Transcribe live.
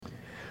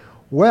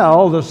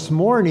Well, this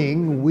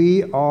morning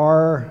we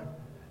are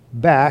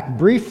back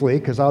briefly,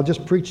 because I'll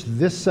just preach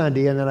this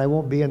Sunday and then I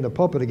won't be in the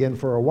pulpit again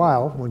for a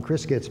while when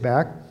Chris gets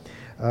back.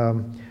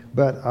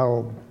 But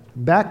I'll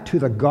back to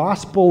the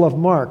Gospel of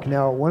Mark.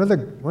 Now, one of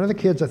the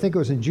kids, I think it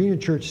was in junior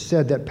church,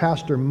 said that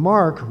Pastor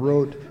Mark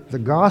wrote the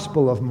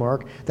Gospel of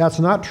Mark. That's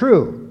not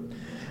true.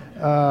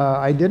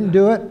 I didn't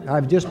do it.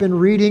 I've just been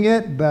reading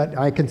it, but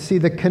I can see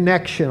the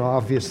connection,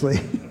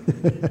 obviously.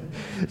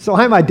 So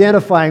I'm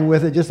identifying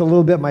with it just a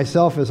little bit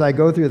myself as I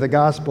go through the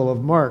Gospel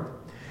of Mark.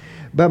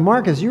 But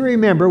Mark, as you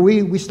remember,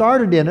 we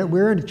started in it.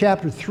 We're in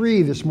chapter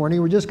 3 this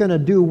morning. We're just going to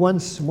do one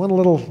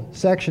little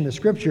section of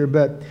Scripture.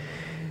 But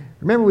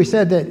remember, we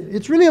said that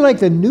it's really like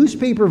the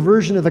newspaper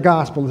version of the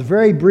Gospel. It's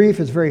very brief,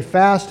 it's very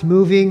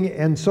fast-moving,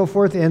 and so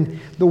forth. And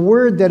the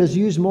word that is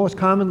used most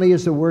commonly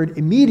is the word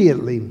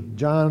immediately.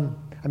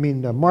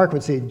 Mark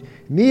would say,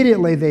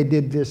 immediately they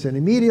did this and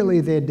immediately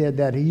they did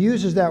that. He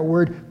uses that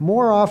word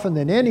more often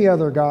than any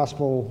other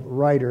gospel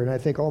writer, and I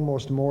think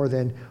almost more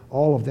than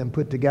all of them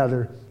put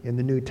together in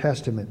the New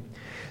Testament.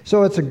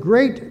 So it's a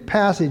great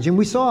passage, and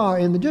we saw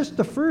in just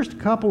the first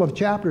couple of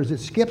chapters, it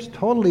skips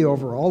totally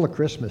over all the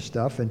Christmas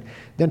stuff and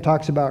then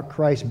talks about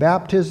Christ's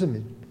baptism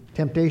and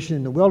temptation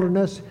in the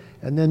wilderness,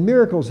 and then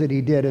miracles that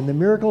he did. And the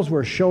miracles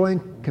were showing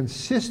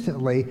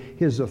consistently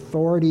his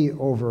authority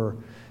over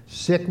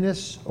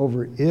sickness,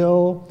 over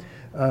ill,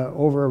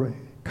 over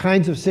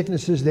kinds of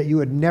sicknesses that you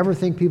would never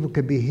think people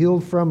could be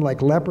healed from,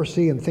 like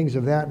leprosy and things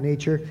of that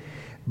nature.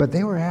 But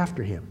they were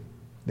after him.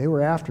 They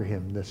were after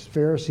him. The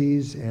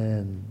Pharisees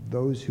and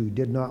those who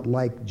did not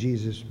like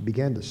Jesus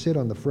began to sit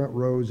on the front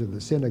rows of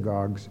the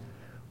synagogues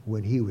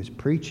when he was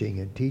preaching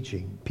and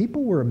teaching.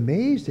 People were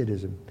amazed at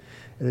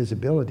his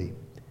ability.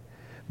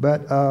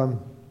 But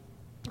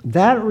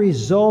that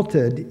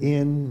resulted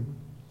in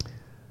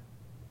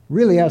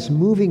really us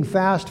moving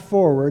fast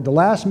forward. The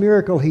last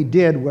miracle he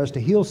did was to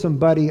heal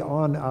somebody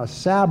on a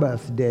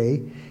Sabbath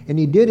day, and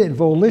he did it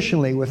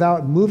volitionally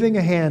without moving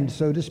a hand,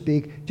 so to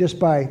speak, just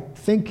by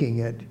thinking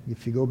it,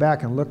 if you go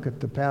back and look at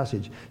the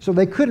passage. So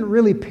they couldn't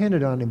really pin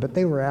it on him, but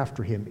they were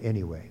after him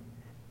anyway.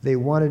 They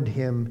wanted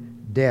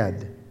him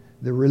dead,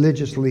 the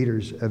religious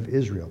leaders of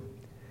Israel.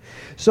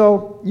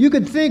 So you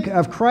could think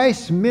of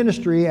Christ's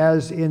ministry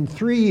as in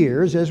 3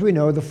 years. As we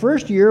know, the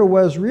first year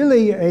was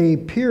really a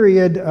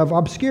period of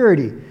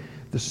obscurity.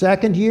 The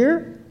second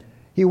year,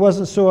 he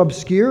wasn't so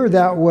obscure.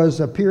 That was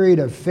a period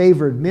of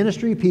favored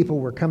ministry. People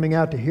were coming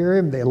out to hear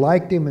him. They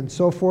liked him and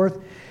so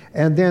forth.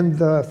 And then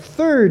the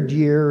third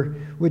year,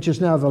 which is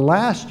now the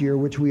last year,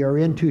 which we are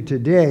into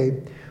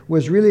today,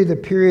 was really the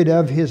period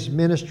of his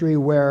ministry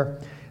where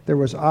there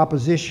was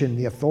opposition.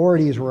 The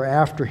authorities were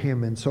after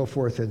him and so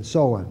forth and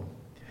so on.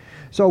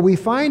 So we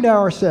find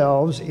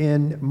ourselves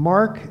in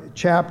Mark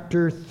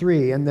chapter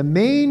 3, and the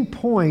main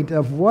point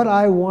of what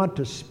I want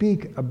to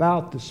speak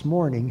about this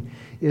morning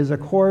is, of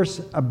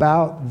course,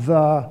 about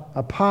the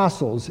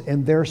apostles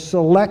and their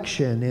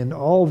selection and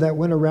all that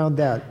went around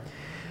that.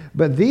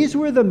 But these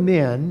were the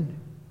men,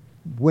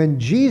 when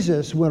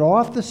Jesus went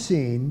off the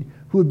scene,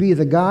 who would be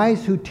the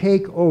guys who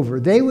take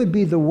over. They would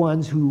be the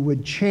ones who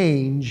would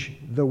change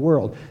the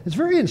world. It's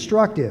very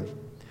instructive.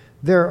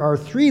 There are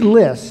 3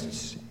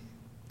 lists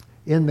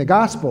in the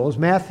Gospels.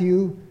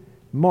 Matthew,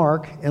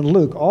 Mark, and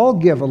Luke all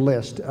give a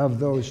list of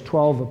those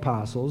 12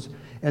 apostles.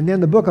 And then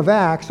the book of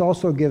Acts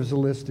also gives a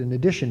list in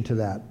addition to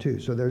that, too.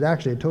 So there's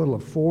actually a total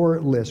of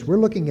 4 lists. We're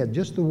looking at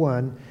just the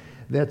one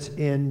that's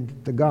in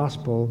the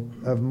Gospel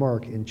of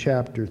Mark in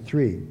chapter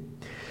 3.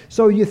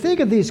 So you think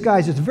of these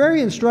guys, it's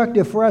very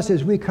instructive for us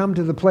as we come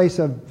to the place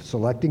of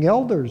selecting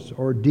elders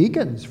or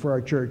deacons for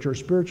our church or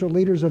spiritual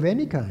leaders of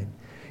any kind.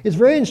 It's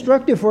very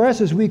instructive for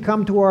us as we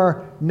come to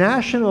our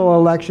national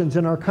elections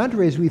in our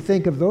country, as we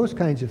think of those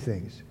kinds of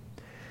things.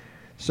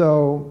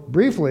 So,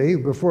 briefly,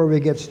 before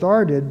we get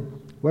started,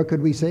 what could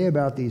we say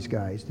about these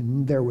guys?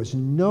 There was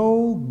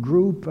no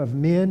group of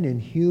men in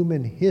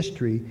human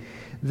history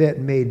that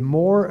made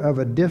more of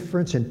a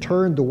difference and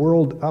turned the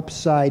world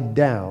upside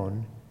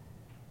down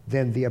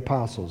than the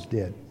apostles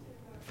did,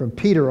 from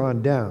Peter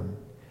on down.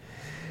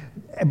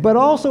 But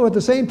also at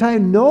the same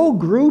time, no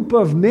group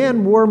of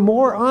men were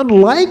more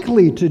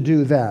unlikely to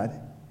do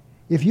that.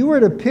 If you were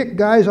to pick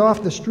guys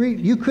off the street,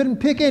 you couldn't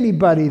pick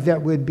anybody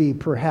that would be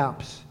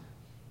perhaps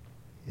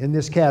in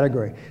this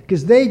category.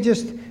 Because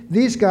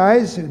these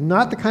guys,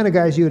 not the kind of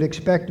guys you would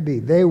expect to be.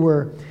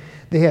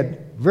 They had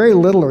very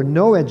little or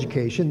no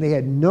education. They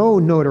had no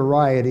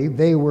notoriety.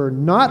 They were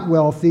not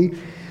wealthy.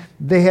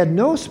 They had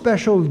no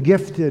special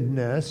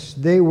giftedness.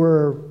 They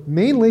were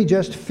mainly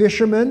just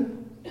fishermen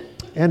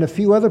and a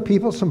few other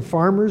people, some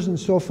farmers and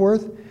so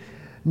forth.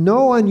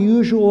 No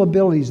unusual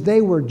abilities. They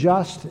were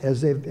just,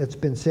 as it's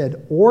been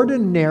said,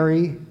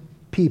 ordinary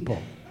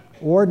people.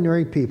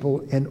 Ordinary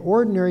people, and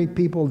ordinary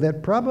people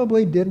that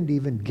probably didn't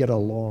even get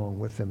along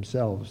with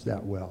themselves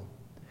that well.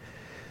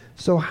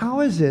 So how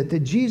is it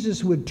that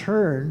Jesus would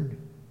turn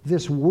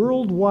this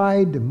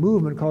worldwide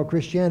movement called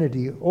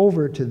Christianity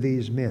over to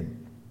these men?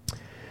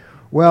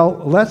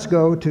 Well, let's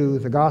go to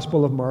the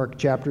Gospel of Mark,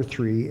 chapter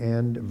 3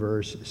 and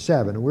verse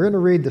 7. We're going to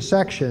read the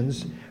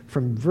sections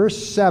from verse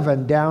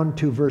 7 down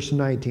to verse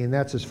 19.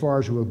 That's as far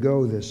as we'll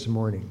go this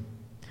morning.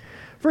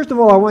 First of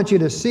all, I want you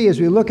to see as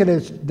we look at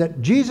it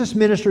that Jesus'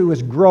 ministry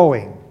was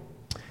growing.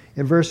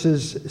 In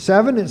verses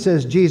 7, it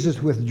says,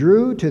 Jesus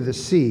withdrew to the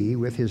sea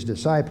with his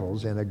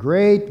disciples, and a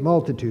great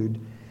multitude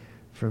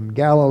from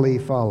Galilee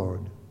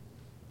followed,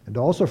 and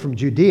also from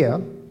Judea,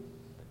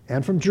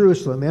 and from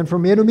Jerusalem, and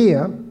from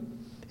Idumea,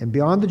 and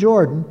beyond the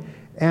Jordan,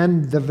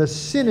 and the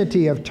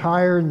vicinity of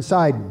Tyre and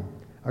Sidon.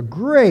 A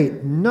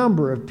great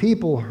number of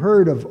people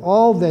heard of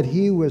all that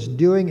he was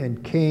doing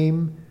and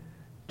came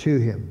to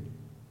him.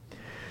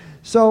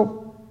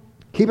 So,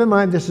 keep in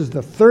mind, this is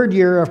the third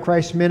year of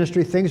Christ's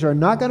ministry. Things are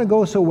not going to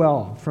go so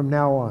well from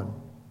now on.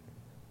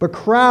 But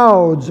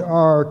crowds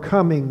are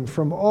coming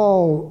from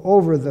all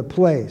over the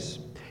place.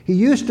 He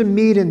used to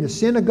meet in the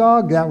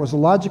synagogue. That was a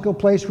logical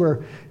place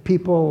where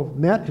people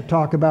met to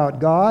talk about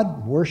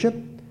God, worship,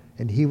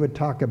 and he would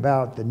talk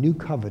about the new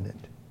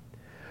covenant.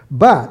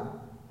 But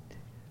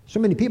so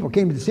many people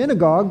came to the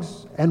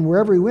synagogues, and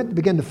wherever he went, they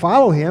began to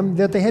follow him,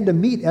 that they had to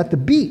meet at the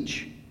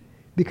beach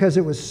because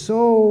it was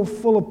so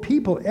full of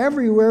people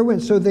everywhere he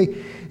went. So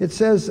it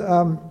says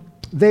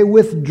they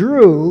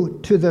withdrew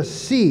to the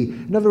sea.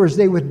 In other words,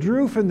 they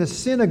withdrew from the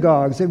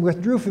synagogues. They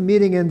withdrew from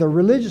meeting in the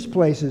religious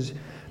places.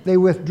 They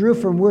withdrew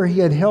from where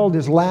he had held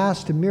his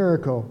last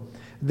miracle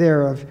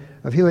there of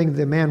healing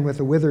the man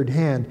with a withered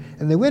hand.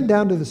 And they went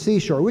down to the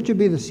seashore, which would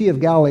be the Sea of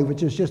Galilee,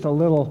 which is just a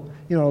little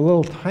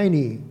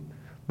tiny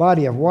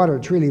body of water.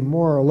 It's really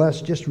more or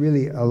less just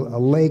really a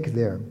lake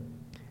there.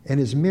 And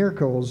his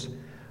miracles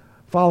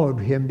followed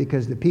him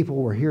because the people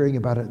were hearing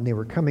about it and they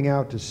were coming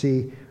out to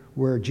see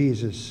where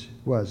Jesus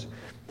was.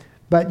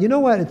 But you know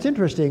what? It's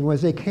interesting.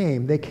 Was they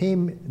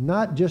came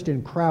not just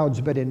in crowds,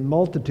 but in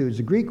multitudes.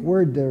 The Greek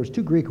word, there's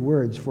two Greek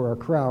words for a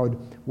crowd.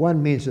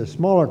 One means a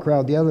smaller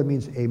crowd. The other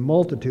means a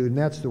multitude. And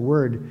that's the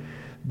word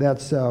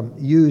that's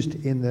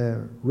used in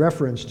the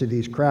reference to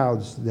these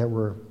crowds that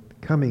were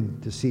coming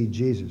to see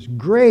Jesus.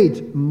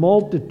 Great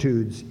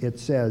multitudes, it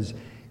says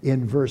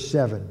in verse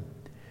 7.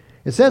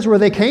 It says where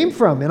they came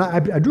from. And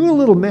I drew a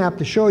little map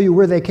to show you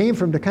where they came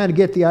from to kind of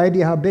get the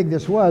idea how big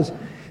this was.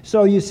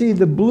 So you see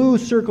the blue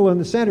circle in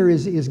the center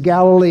is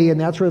Galilee, and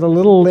that's where the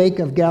little lake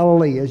of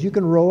Galilee is. You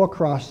can row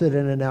across it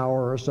in an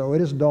hour or so.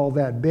 It isn't all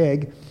that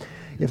big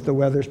if the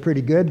weather's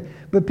pretty good.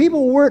 But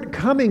people weren't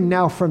coming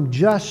now from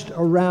just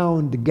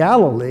around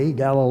Galilee.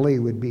 Galilee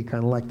would be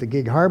kind of like the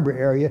Gig Harbor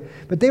area.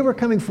 But they were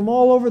coming from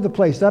all over the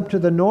place. Up to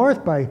the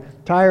north by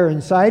Tyre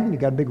and Sidon. You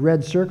got a big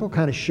red circle,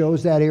 kind of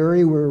shows that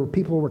area where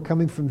people were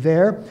coming from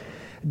there.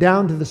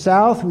 Down to the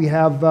south, we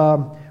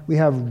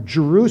have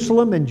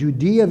Jerusalem and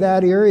Judea,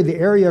 that area. The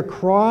area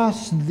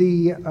across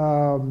the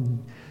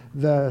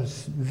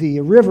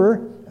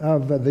river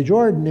of the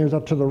Jordan, there's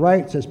up to the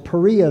right, it says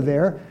Perea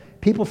there.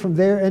 People from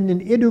there, and in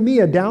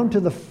Idumea down to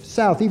the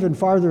south, even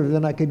farther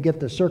than I could get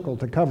the circle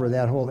to cover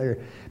that whole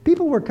area.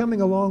 People were coming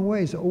a long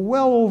ways,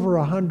 well over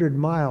 100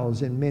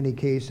 miles in many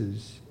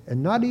cases,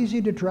 and not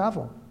easy to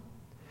travel.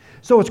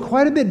 So it's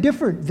quite a bit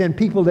different than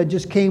people that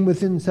just came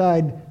within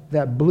inside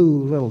that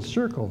blue little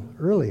circle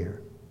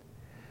earlier.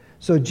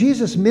 So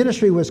Jesus'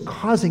 ministry was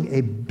causing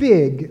a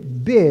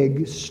big,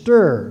 big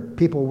stir.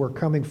 People were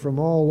coming from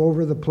all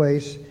over the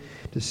place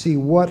to see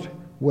what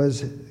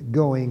was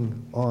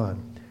going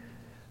on.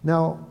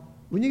 Now,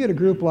 when you get a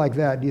group like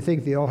that, do you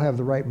think they all have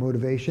the right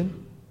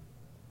motivation?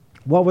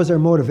 What was their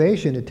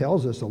motivation? It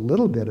tells us a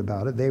little bit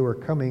about it. They were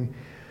coming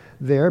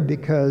there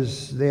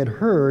because they had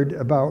heard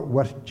about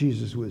what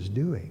Jesus was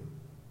doing.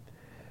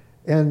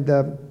 And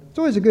it's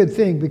always a good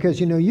thing because,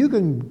 you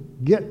can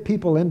get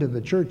people into the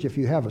church if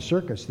you have a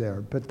circus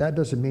there, but that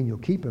doesn't mean you'll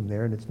keep them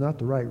there, and it's not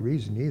the right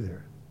reason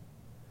either.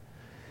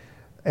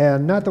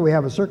 And not that we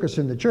have a circus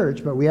in the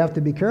church, but we have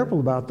to be careful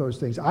about those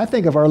things. I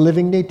think of our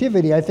living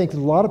nativity. I think a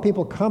lot of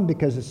people come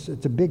because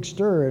it's a big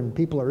stir and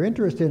people are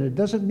interested in it. It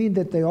doesn't mean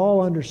that they all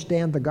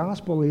understand the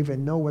gospel,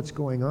 even know what's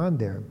going on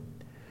there.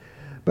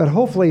 But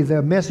hopefully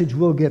the message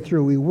will get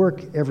through. We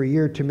work every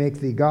year to make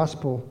the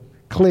gospel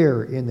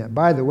clear in that.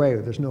 By the way,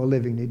 there's no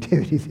living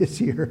nativity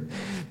this year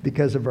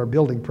because of our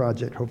building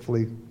project,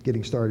 hopefully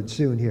getting started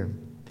soon here.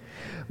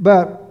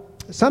 But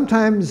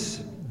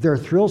sometimes there are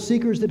thrill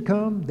seekers that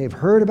come. They've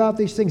heard about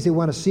these things. They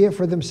want to see it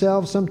for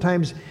themselves.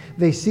 Sometimes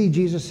they see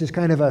Jesus as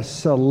kind of a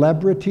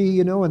celebrity,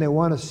 and they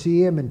want to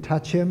see him and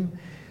touch him.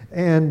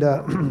 And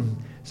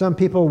some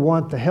people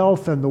want the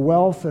health and the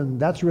wealth, and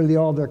that's really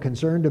all they're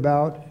concerned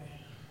about.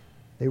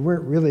 They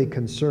weren't really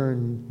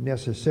concerned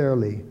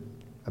necessarily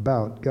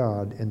about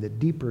God and the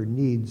deeper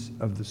needs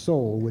of the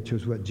soul, which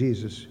was what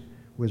Jesus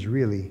was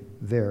really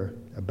there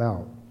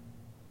about.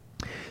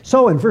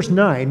 So in verse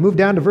 9, move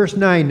down to verse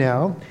 9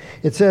 now,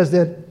 it says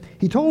that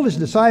he told his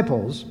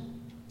disciples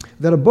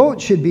that a boat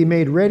should be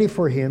made ready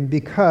for him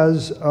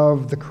because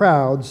of the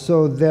crowd,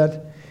 so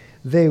that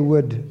they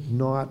would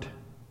not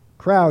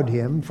crowd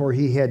him, for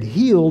he had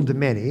healed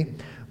many,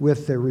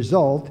 with the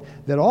result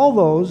that all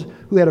those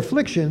who had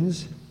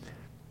afflictions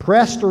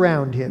pressed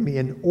around him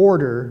in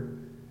order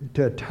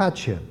to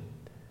touch him.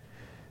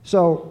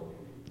 So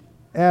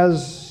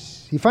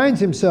as He finds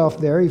himself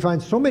there. He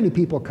finds so many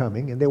people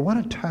coming, and they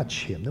want to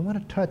touch him. They want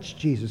to touch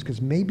Jesus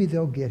because maybe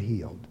they'll get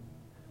healed.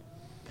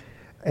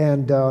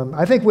 And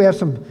I think we have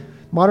some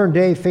modern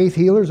day faith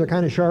healers are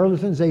kind of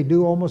charlatans. They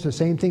do almost the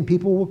same thing.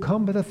 People will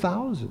come by the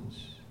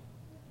thousands.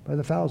 By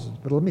the thousands.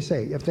 But let me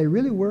say, if they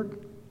really work,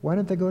 why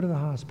don't they go to the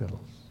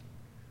hospitals?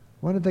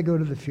 Why don't they go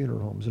to the funeral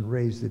homes and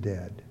raise the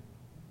dead?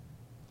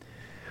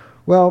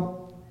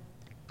 Well,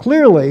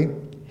 clearly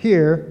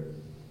here,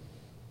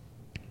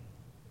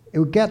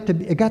 it got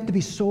to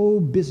be so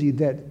busy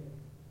that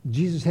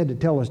Jesus had to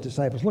tell his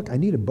disciples, look, I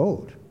need a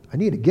boat. I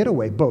need a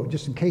getaway boat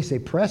just in case they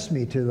press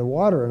me to the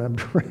water and I'm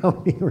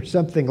drowning or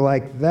something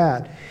like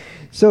that.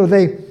 So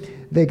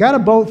they got a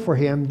boat for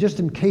him just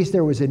in case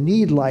there was a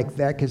need like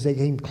that because they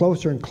came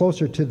closer and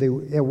closer to the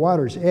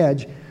water's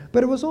edge.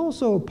 But it was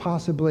also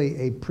possibly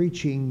a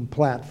preaching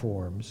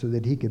platform so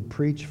that he could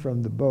preach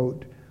from the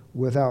boat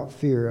without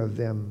fear of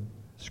them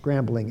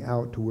scrambling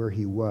out to where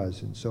he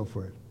was and so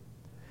forth.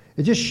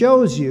 It just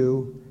shows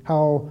you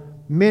how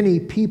many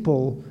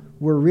people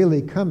were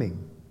really coming.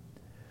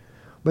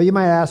 But you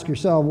might ask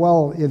yourself,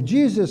 well, if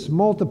Jesus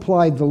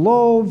multiplied the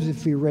loaves,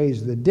 if he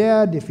raised the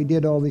dead, if he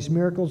did all these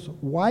miracles,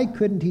 why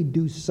couldn't he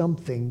do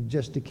something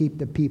just to keep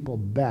the people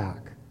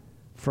back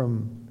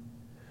from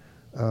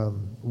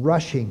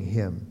rushing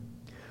him?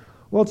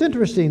 Well, it's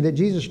interesting that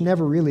Jesus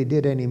never really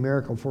did any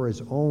miracle for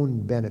his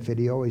own benefit.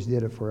 He always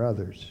did it for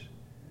others.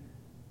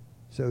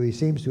 So he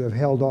seems to have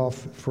held off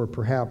for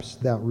perhaps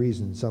that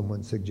reason,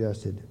 someone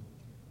suggested.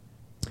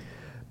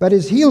 But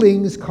his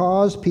healings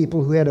caused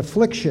people who had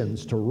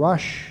afflictions to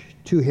rush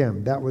to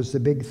him. That was the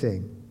big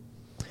thing.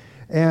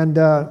 And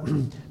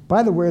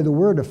by the way, the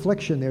word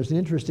affliction, there's an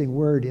interesting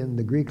word in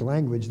the Greek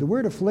language. The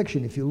word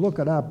affliction, if you look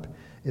it up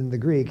in the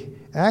Greek,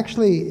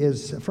 actually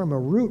is from a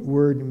root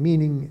word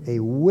meaning a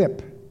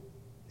whip.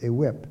 A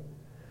whip.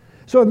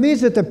 So it means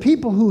that the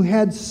people who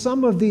had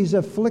some of these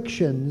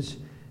afflictions,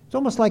 it's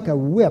almost like a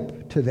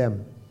whip to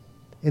them.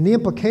 And the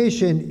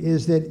implication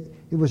is that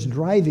it was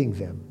driving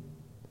them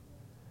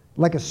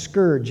like a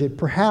scourge. It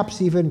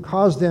perhaps even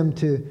caused them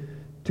to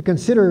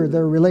consider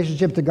their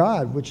relationship to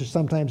God, which it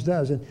sometimes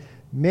does. And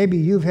maybe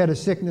you've had a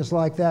sickness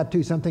like that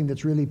too, something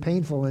that's really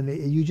painful and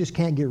you just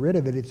can't get rid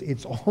of it.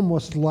 It's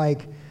almost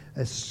like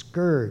a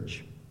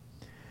scourge.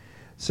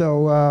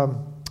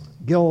 So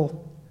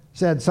Gil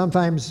said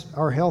sometimes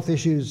our health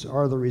issues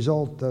are the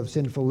result of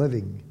sinful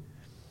living.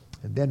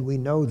 And then we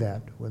know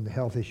that when the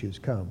health issues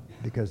come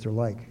because they're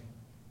like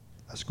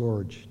a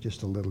scourge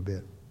just a little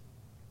bit.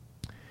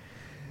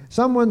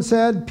 Someone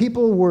said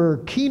people were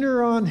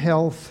keener on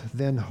health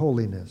than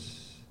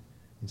holiness.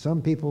 And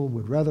some people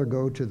would rather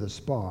go to the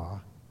spa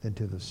than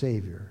to the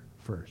Savior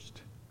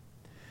first.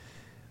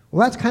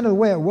 Well, that's kind of the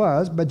way it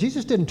was, but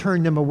Jesus didn't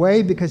turn them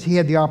away because he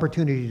had the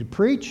opportunity to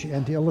preach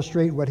and to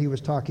illustrate what he was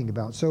talking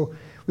about. So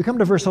we come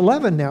to verse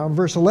 11 now. In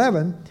verse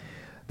 11,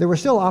 there was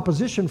still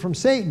opposition from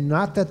Satan.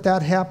 Not that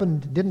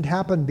didn't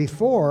happen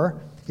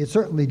before. It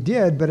certainly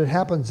did, but it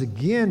happens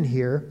again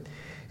here.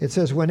 It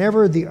says,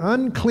 whenever the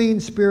unclean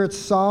spirits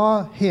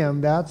saw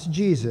him, that's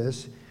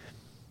Jesus,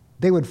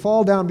 they would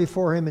fall down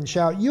before him and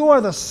shout, "You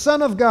are the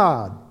Son of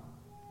God."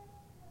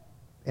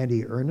 And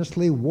he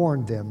earnestly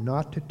warned them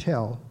not to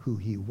tell who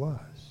he was.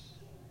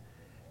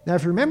 Now,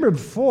 if you remember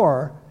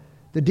before,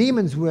 the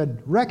demons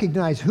would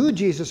recognize who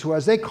Jesus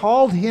was. They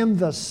called him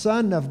the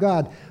Son of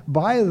God.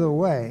 By the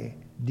way,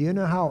 do you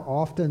know how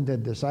often the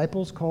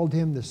disciples called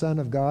him the Son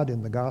of God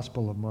in the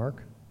Gospel of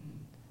Mark?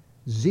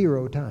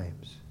 0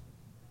 times.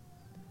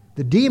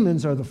 The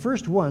demons are the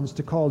first ones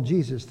to call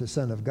Jesus the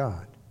Son of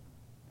God.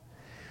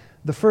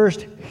 The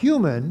first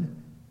human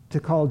to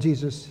call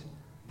Jesus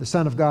the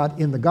Son of God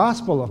in the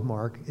Gospel of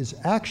Mark is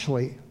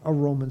actually a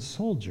Roman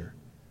soldier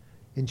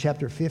in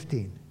chapter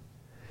 15.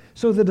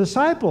 So the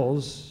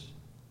disciples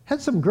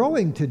had some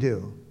growing to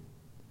do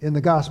in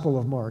the Gospel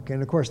of Mark,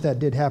 and of course that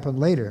did happen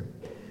later.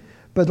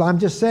 But I'm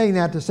just saying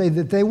that to say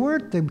that they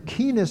weren't the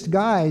keenest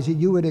guys that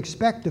you would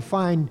expect to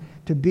find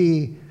to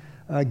be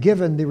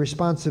given the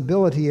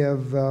responsibility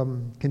of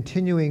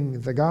continuing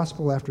the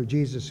gospel after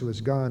Jesus was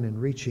gone and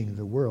reaching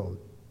the world.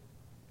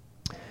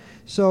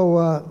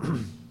 So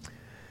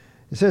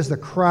it says the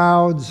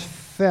crowds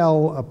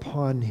fell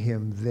upon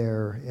him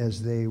there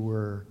as they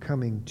were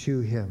coming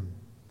to him.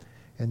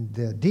 And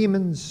the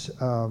demons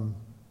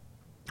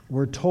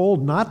were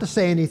told not to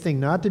say anything,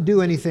 not to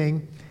do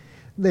anything.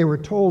 They were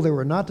told they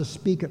were not to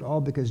speak at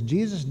all because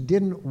Jesus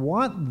didn't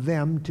want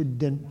them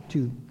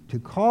to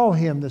call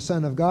him the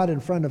Son of God in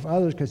front of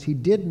others because he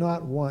did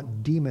not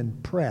want demon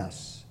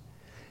press.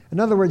 In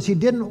other words, he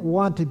didn't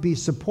want to be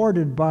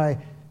supported by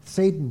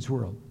Satan's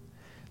world.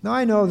 Now,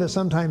 I know that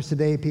sometimes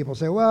today people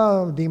say,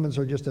 well, demons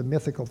are just a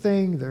mythical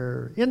thing.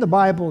 They're in the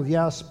Bible,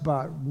 yes,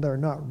 but they're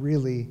not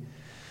really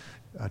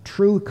a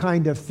true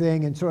kind of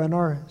thing. And so in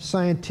our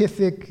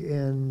scientific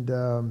and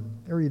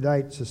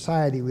erudite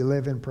society we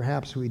live in,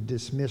 perhaps we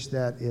dismiss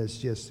that as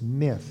just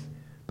myth.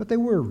 But they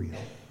were real.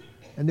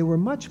 And they were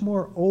much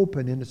more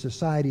open in a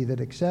society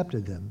that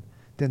accepted them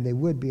than they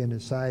would be in a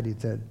society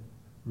that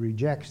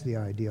rejects the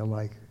idea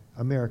like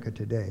America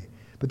today.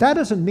 But that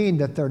doesn't mean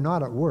that they're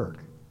not at work.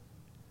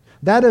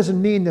 That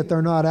doesn't mean that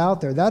they're not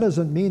out there. That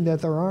doesn't mean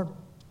that there aren't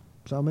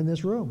some in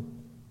this room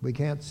we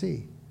can't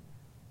see.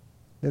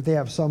 That they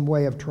have some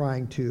way of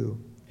trying to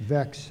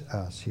vex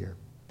us here.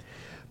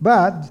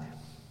 But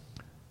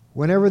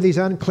whenever these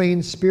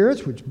unclean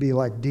spirits, which would be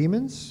like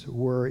demons,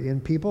 were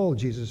in people,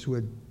 Jesus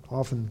would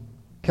often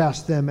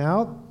cast them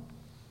out.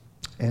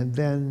 And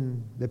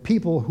then the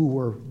people who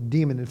were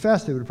demon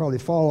infested would probably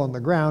fall on the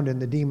ground,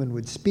 and the demon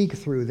would speak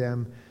through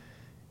them,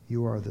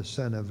 "You are the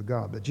Son of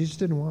God." But Jesus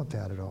didn't want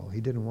that at all. He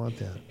didn't want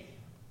that.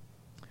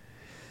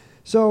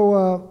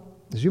 So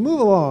as we move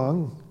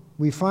along,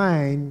 we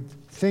find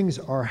things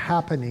are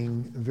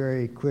happening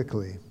very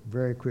quickly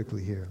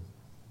here.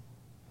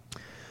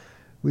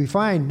 We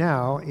find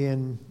now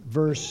in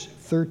verse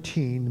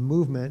 13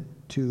 movement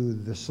to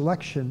the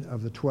selection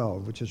of the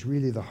 12, which is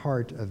really the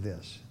heart of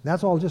this.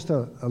 That's all just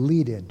a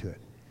lead into it.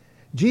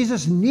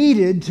 Jesus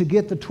needed to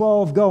get the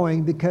 12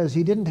 going because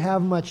he didn't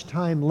have much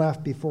time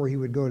left before he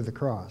would go to the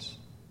cross.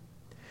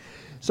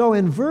 So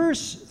in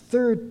verse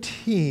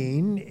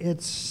 13,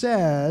 it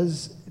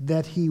says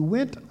that he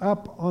went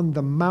up on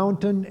the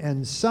mountain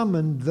and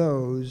summoned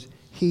those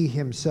he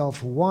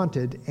himself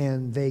wanted,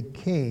 and they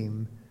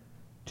came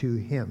to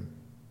him.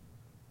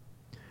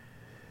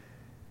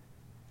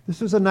 This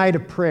was a night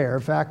of prayer.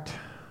 In fact,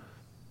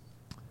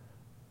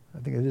 I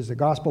think it is the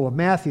Gospel of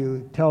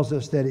Matthew tells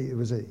us that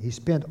he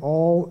spent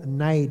all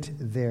night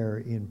there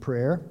in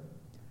prayer,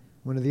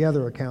 one of the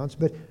other accounts.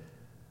 But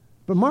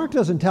Mark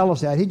doesn't tell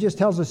us that. He just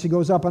tells us he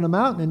goes up on a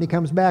mountain and he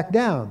comes back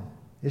down.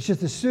 It's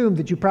just assumed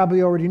that you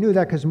probably already knew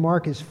that because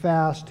Mark is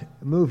fast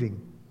moving.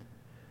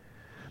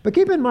 But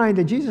keep in mind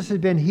that Jesus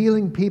had been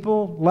healing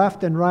people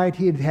left and right.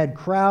 He had had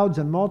crowds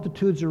and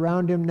multitudes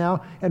around him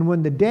now. And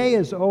when the day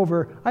is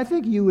over, I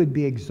think you would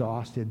be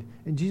exhausted.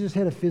 And Jesus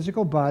had a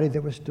physical body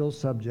that was still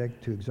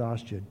subject to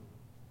exhaustion.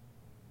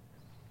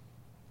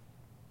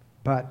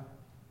 But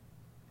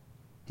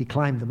he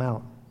climbed the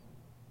mountain.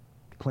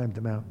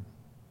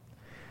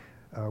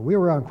 We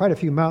were on quite a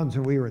few mountains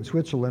when we were in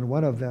Switzerland.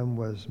 One of them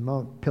was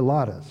Mount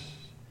Pilatus.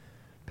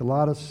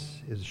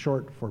 Pilatus is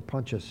short for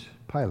Pontius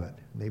Pilate.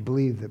 They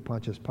believe that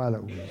Pontius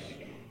Pilate was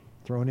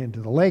thrown into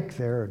the lake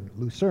there in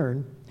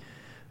Lucerne,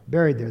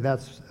 buried there.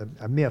 That's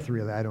a myth,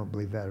 really. I don't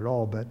believe that at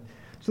all. But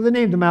so they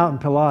named the mountain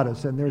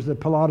Pilatus, and there's the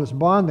Pilatus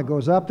Bond that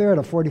goes up there at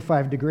a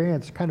 45 degree.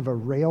 It's kind of a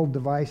rail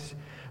device.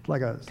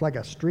 It's like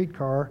a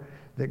streetcar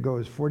that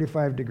goes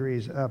 45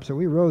 degrees up. So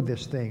we rode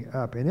this thing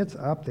up, and it's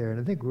up there, and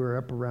I think we were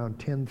up around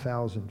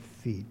 10,000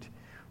 feet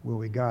when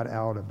we got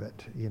out of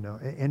it,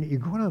 And you're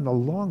going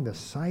along the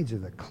sides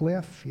of the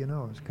cliff,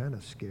 it's kind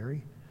of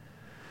scary.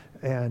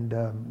 And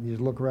you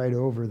look right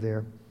over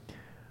there.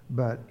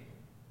 But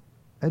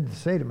I had to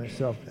say to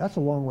myself, that's a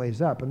long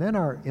ways up. And then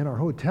in our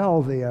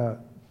hotel, the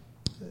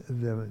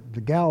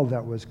gal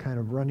that was kind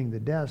of running the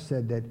desk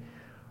said that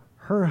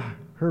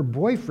her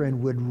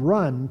boyfriend would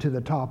run to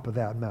the top of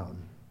that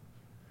mountain.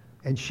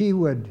 And she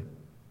would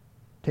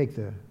take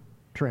the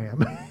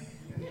tram.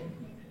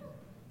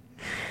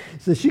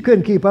 So she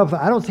couldn't keep up.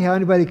 I don't see how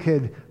anybody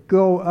could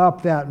go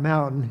up that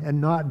mountain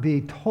and not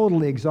be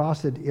totally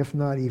exhausted, if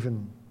not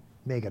even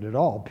make it at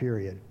all,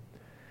 period.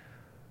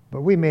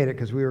 But we made it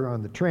because we were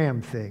on the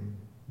tram thing,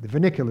 the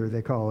vernacular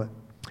they call it.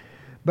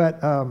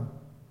 But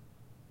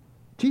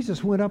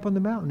Jesus went up on the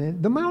mountain.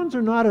 And the mountains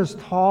are not as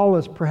tall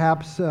as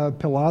perhaps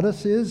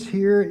Pilatus is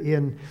here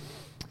in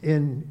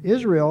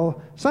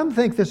Israel. Some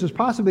think this is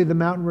possibly the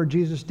mountain where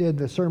Jesus did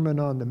the Sermon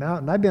on the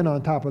Mount. I've been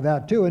on top of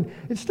that too, and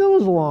it still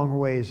is a long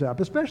ways up,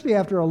 especially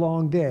after a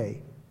long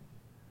day.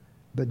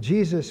 But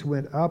Jesus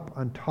went up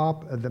on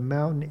top of the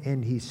mountain,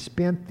 and he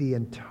spent the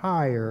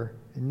entire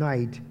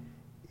night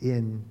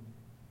in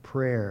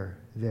prayer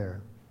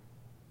there.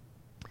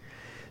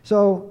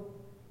 So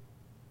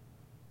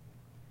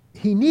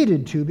he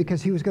needed to,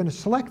 because he was going to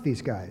select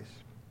these guys.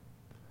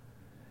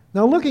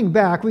 Now, looking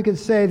back, we could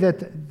say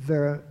that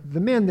the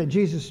men that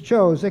Jesus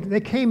chose, they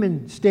came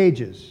in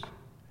stages.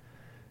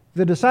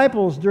 The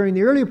disciples, during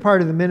the early part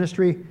of the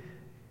ministry,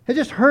 had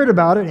just heard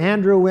about it.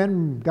 Andrew went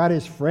and got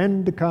his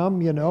friend to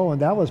come,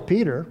 and that was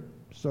Peter.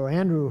 So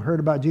Andrew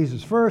heard about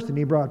Jesus first, and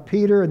he brought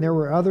Peter, and there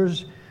were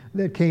others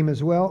that came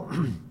as well.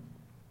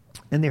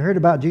 And they heard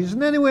about Jesus,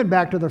 and then they went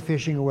back to their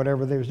fishing or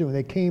whatever they was doing.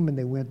 They came and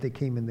they went, they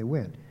came and they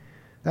went.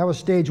 That was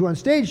stage one.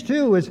 Stage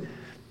two was a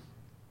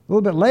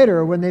little bit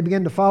later when they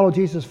began to follow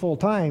Jesus full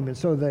time. And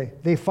so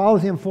they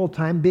followed him full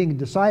time, being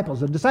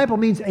disciples. A disciple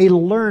means a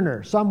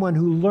learner, someone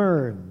who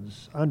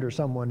learns under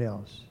someone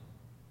else.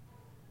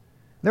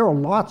 There were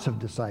lots of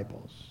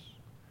disciples.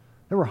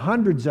 There were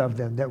hundreds of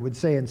them that would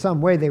say in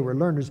some way they were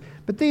learners.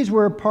 But these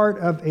were a part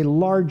of a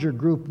larger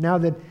group now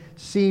that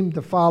seemed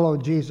to follow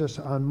Jesus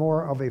on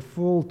more of a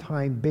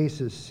full-time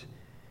basis.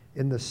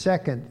 In the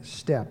second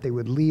step, they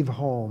would leave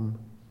home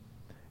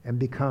and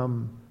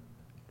become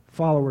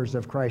followers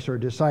of Christ, or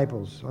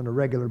disciples on a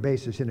regular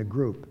basis in a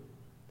group.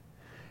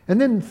 And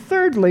then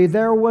thirdly,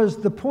 there was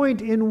the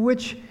point in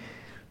which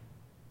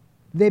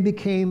they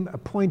became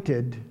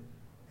appointed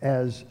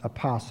as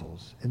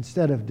apostles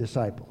instead of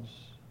disciples.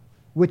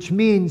 which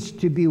means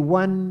to be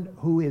one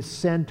who is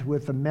sent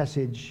with a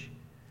message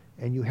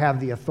and you have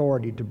the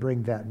authority to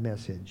bring that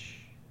message.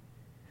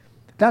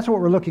 That's what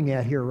we're looking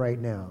at here right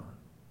now.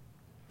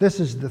 This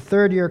is the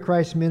third year of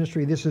Christ's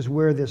ministry. This is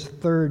where this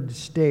third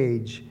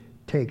stage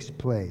takes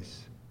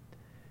place.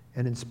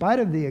 And in spite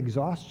of the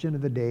exhaustion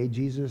of the day,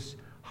 Jesus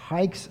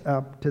hikes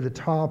up to the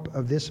top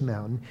of this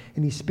mountain,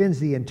 and he spends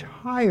the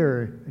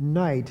entire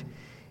night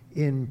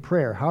in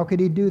prayer. How could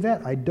he do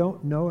that? I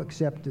don't know,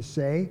 except to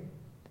say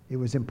it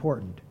was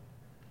important.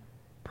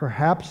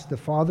 Perhaps the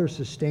Father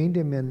sustained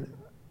him in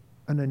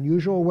an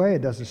unusual way.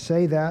 It doesn't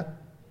say that.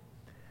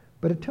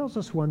 But it tells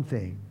us one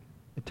thing.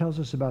 It tells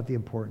us about the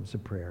importance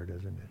of prayer,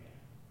 doesn't it?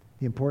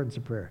 The importance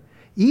of prayer.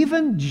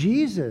 Even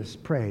Jesus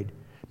prayed.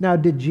 Now,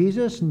 did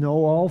Jesus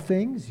know all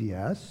things?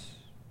 Yes.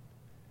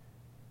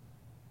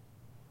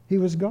 He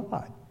was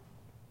God.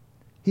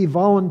 He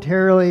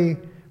voluntarily,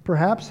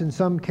 perhaps in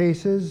some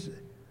cases,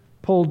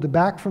 pulled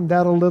back from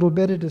that a little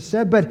bit, it is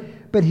said,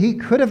 but he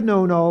could have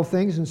known all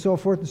things and so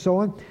forth and so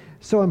on.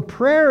 So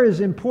prayer is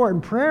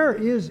important. Prayer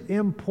is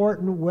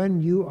important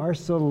when you are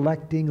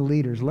selecting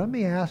leaders. Let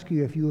me ask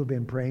you if you have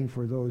been praying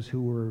for those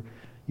you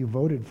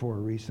voted for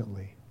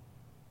recently.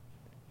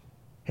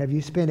 Have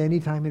you spent any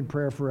time in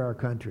prayer for our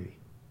country?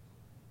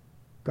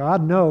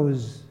 God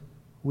knows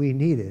we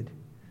need it.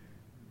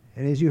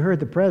 And as you heard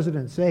the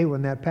president say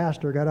when that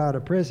pastor got out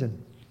of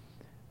prison,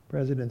 the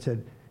president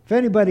said, if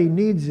anybody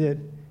needs it,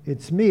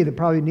 it's me that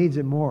probably needs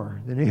it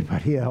more than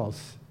anybody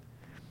else.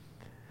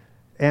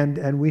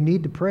 And we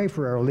need to pray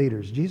for our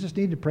leaders. Jesus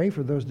needed to pray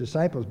for those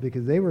disciples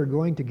because they were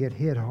going to get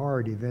hit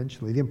hard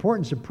eventually. The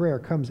importance of prayer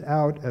comes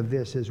out of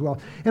this as well.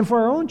 And for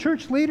our own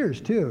church leaders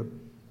too.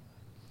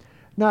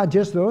 Not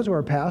just those who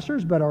are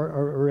pastors, but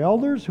our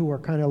elders who are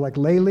kind of like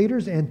lay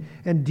leaders and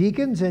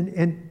deacons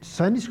and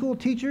Sunday school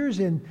teachers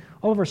and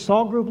all of our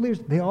salt group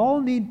leaders. They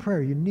all need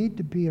prayer. You need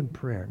to be in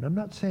prayer. And I'm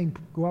not saying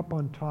go up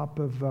on top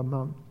of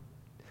Mount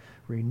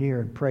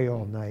Rainier and pray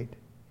all night.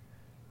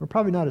 We're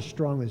probably not as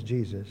strong as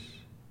Jesus.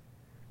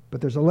 But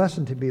there's a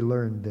lesson to be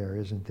learned there,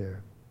 isn't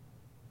there?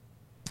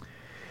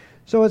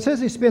 So it says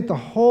he spent the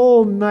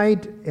whole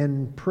night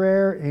in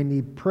prayer, and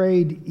he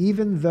prayed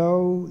even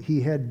though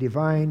he had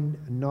divine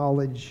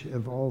knowledge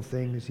of all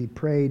things. He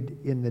prayed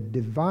in the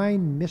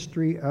divine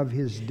mystery of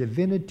his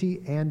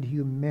divinity and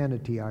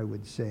humanity, I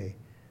would say.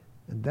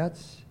 And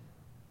that's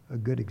a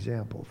good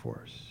example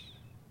for us.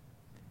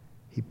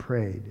 He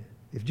prayed.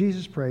 If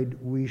Jesus prayed,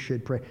 we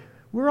should pray.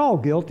 We're all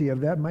guilty of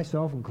that,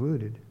 myself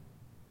included.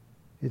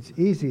 It's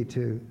easy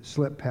to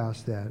slip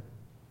past that.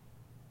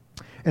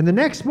 And the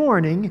next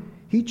morning,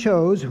 he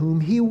chose whom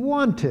he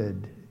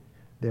wanted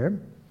there.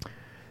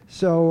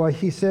 So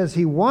he says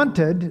he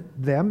wanted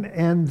them,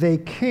 and they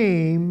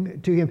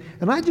came to him.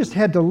 And I just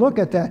had to look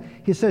at that.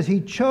 He says he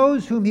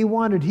chose whom he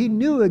wanted. He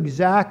knew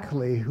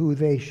exactly who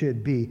they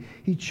should be.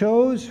 He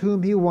chose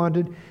whom he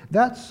wanted.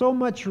 That so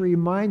much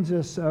reminds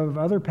us of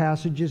other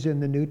passages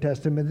in the New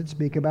Testament that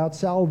speak about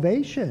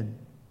salvation.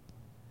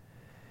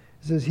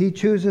 It says he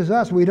chooses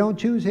us. We don't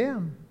choose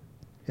him.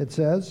 It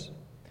says,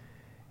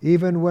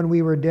 even when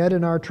we were dead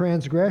in our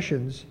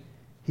transgressions,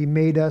 he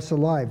made us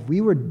alive. We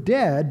were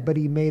dead, but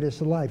he made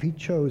us alive. He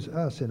chose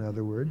us, in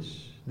other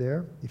words,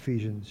 there,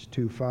 Ephesians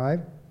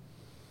 2:5.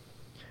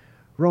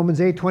 Romans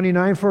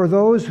 8:29, for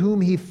those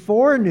whom he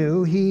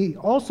foreknew, he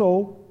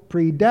also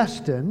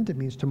predestined. It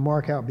means to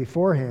mark out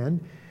beforehand.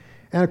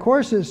 And of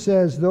course it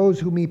says those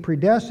whom he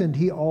predestined,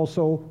 he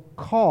also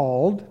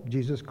called.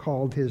 Jesus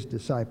called his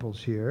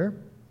disciples here.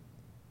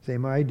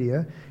 Same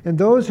idea. And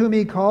those whom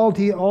he called,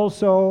 he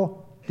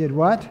also did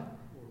what?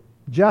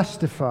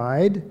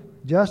 Justified.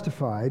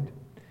 Justified.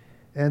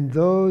 And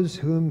those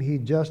whom he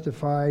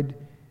justified,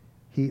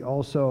 he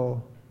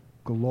also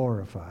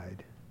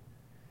glorified.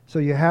 So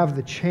you have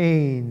the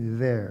chain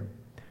there.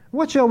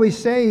 What shall we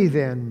say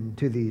then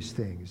to these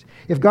things?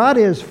 If God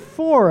is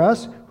for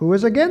us, who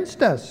is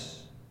against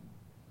us?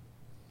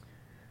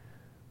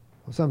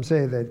 Well, some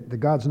say that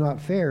God's not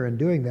fair in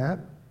doing that,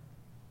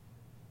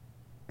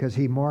 because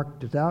he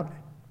marked it out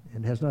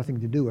and has nothing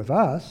to do with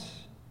us.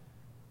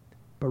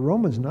 But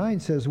Romans 9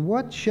 says,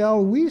 what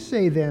shall we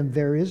say then?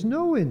 There is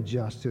no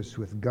injustice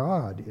with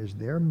God, is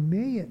there?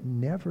 May it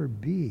never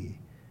be.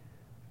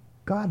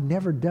 God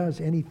never does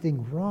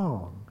anything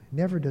wrong.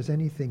 Never does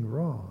anything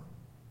wrong.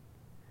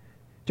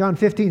 John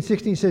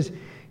 15:16 says,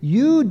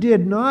 you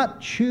did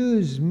not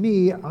choose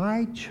me,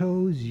 I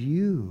chose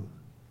you,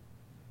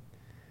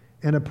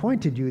 and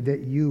appointed you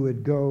that you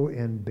would go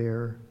and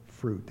bear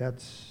fruit.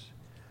 That's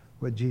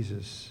what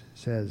Jesus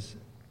says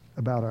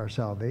about our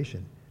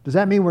salvation. Does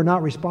that mean we're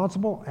not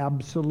responsible?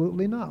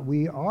 Absolutely not.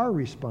 We are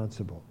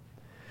responsible.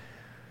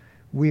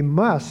 We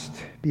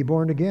must be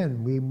born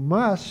again. We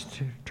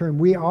must turn.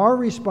 We are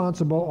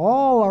responsible.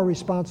 All are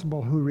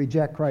responsible who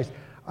reject Christ.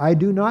 I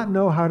do not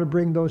know how to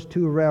bring those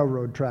two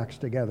railroad tracks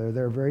together.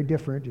 They're very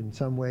different in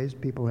some ways.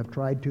 People have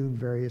tried to in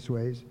various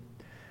ways.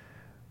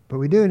 But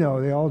we do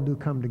know they all do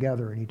come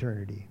together in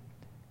eternity,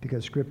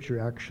 because Scripture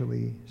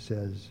actually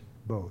says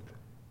both.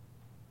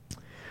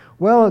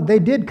 Well, they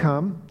did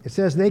come. It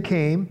says they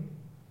came.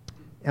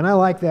 And I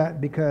like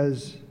that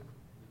because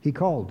he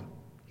called.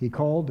 He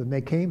called and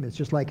they came. It's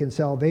just like in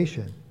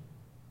salvation.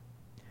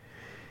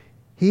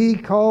 He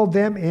called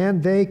them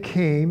and they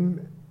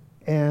came,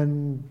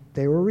 and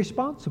they were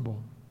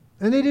responsible.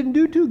 And they didn't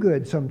do too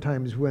good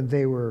sometimes when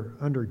they were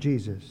under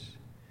Jesus.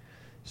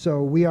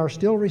 So we are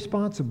still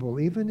responsible,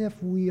 even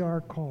if we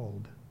are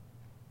called.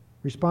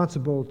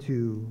 Responsible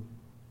to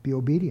be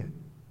obedient.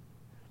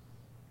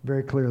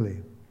 Very clearly.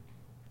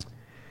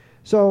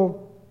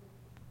 So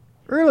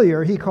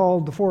earlier he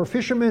called the 4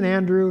 fishermen,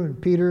 Andrew and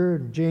Peter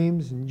and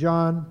James and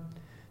John.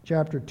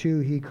 Chapter 2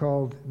 he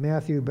called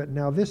Matthew, but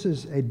now this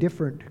is a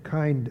different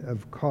kind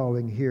of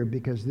calling here,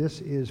 because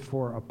this is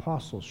for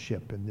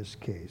apostleship in this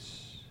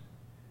case.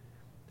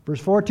 Verse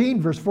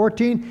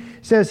 14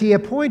 says he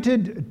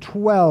appointed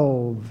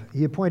 12.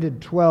 He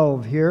appointed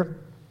 12 here.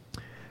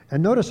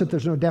 And notice that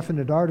there's no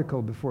definite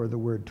article before the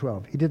word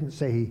 12. He doesn't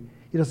say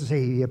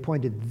he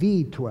appointed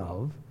the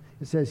 12.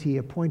 It says he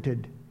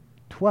appointed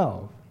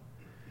 12.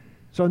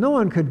 So no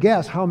one could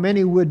guess how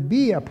many would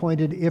be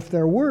appointed, if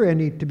there were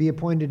any to be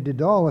appointed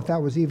at all, if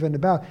that was even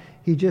about.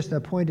 He just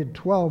appointed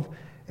 12,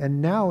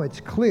 and now it's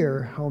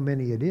clear how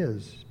many it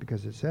is,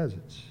 because it says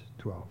it's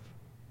 12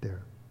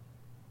 there.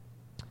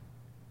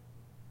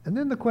 And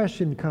then the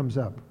question comes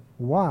up,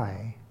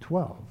 why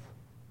 12?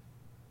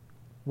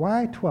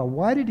 Why 12?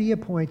 Why did he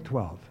appoint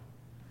 12?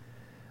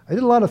 I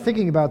did a lot of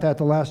thinking about that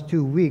the last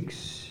 2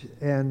 weeks,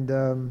 and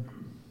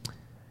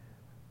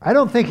I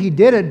don't think he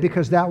did it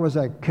because that was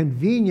a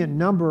convenient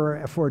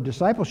number for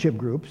discipleship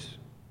groups,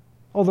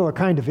 although it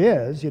kind of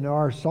is. You know,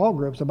 our small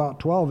groups, about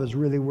 12 is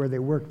really where they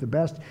work the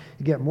best.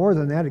 You get more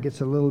than that, it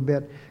gets a little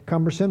bit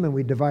cumbersome, and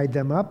we divide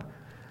them up.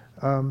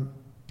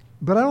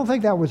 But I don't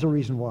think that was the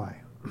reason why.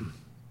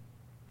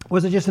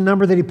 Was it just a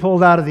number that he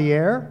pulled out of the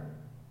air?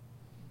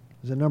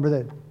 Was it a number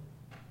that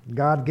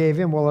God gave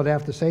him? Well, I'd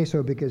have to say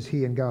so, because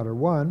he and God are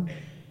one,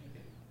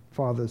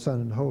 Father,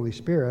 Son, and Holy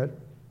Spirit.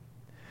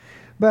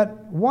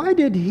 But why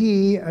did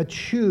he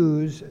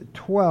choose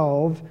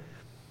 12?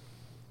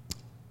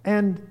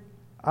 And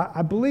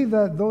I believe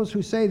that those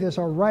who say this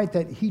are right,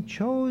 that he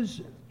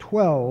chose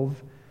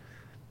 12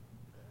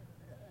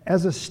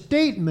 as a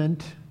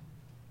statement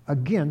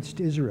against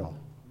Israel.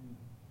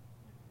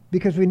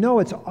 Because we know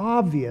it's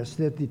obvious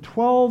that the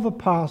 12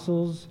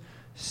 apostles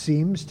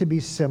seems to be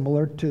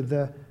similar to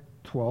the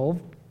 12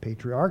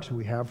 patriarchs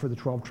we have for the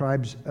 12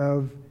 tribes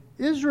of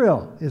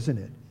Israel, isn't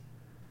it?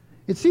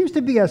 It seems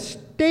to be a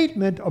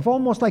statement of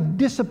almost like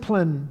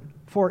discipline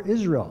for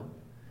Israel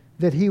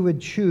that he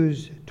would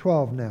choose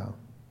 12 now.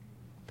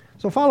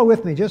 So follow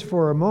with me just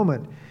for a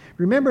moment.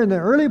 Remember, in the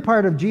early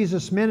part of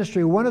Jesus'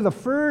 ministry, one of the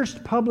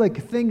first public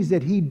things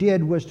that he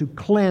did was to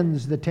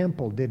cleanse the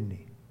temple, didn't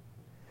he?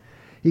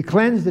 He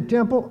cleansed the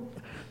temple.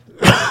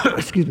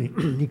 Excuse me.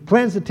 He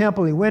cleansed the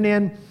temple. He went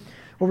in,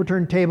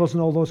 overturned tables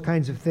and all those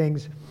kinds of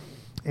things,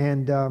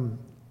 and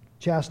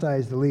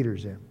chastised the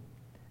leaders there.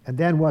 And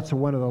then what's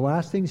one of the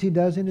last things he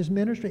does in his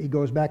ministry? He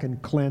goes back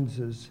and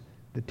cleanses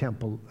the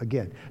temple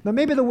again. Now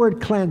maybe the word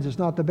cleanse is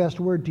not the best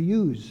word to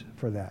use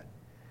for that,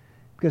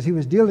 because he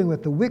was dealing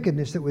with the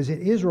wickedness that was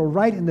in Israel,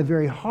 right in the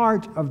very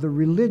heart of the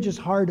religious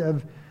heart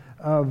of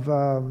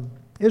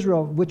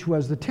Israel, which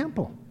was the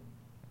temple.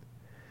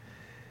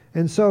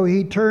 And so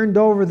he turned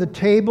over the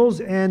tables,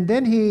 and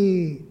then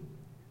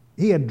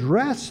he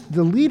addressed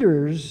the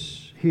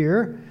leaders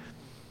here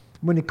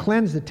when he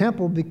cleansed the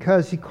temple,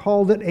 because he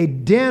called it a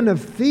den of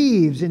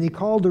thieves, and he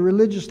called the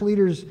religious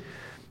leaders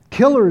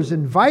killers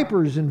and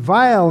vipers and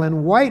vile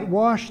and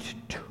whitewashed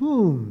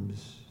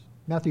tombs.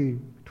 Matthew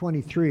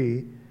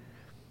 23,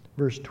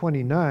 verse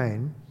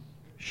 29,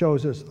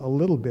 shows us a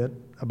little bit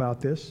about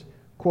this,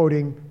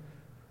 quoting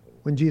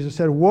when Jesus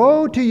said,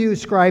 "Woe to you,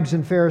 scribes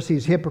and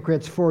Pharisees,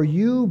 hypocrites, for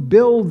you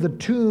build the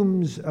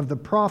tombs of the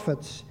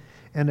prophets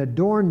and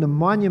adorn the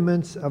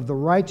monuments of the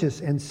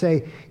righteous, and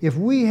say, if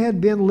we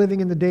had been living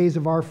in the days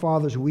of our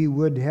fathers, we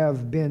would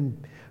have been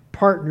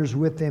partners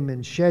with them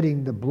in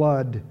shedding the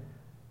blood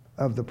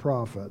of the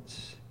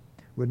prophets."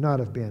 Would not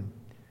have been.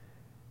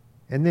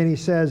 And then he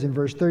says in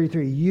verse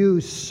 33,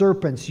 "You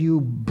serpents, you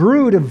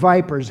brood of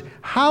vipers,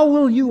 how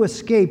will you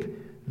escape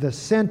the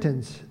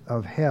sentence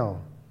of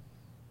hell?"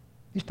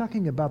 He's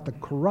talking about the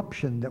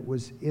corruption that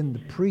was in the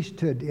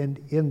priesthood and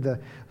in the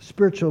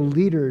spiritual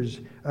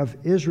leaders of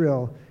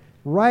Israel,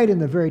 right in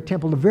the very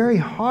temple, the very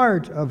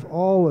heart of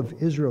all of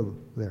Israel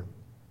there.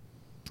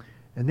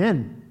 And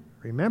then,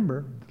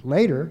 remember,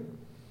 later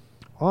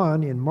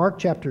on in Mark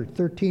chapter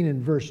 13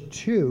 and verse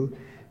 2,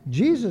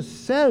 Jesus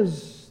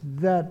says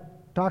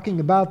that, talking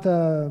about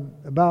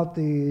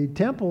the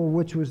temple,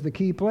 which was the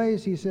key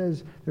place, he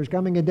says, there's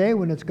coming a day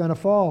when it's going to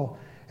fall,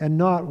 and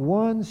not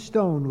one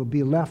stone will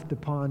be left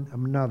upon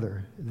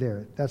another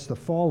there. That's the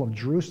fall of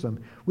Jerusalem,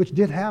 which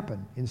did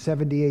happen in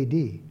 70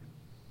 A.D.,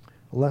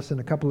 less than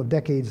a couple of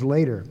decades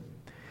later.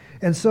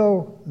 And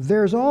so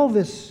there's all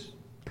this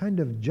kind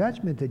of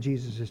judgment that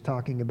Jesus is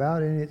talking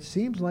about, and it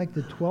seems like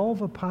the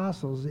 12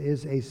 apostles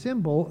is a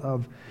symbol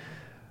of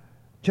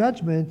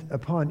judgment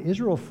upon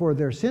Israel for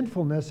their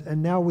sinfulness,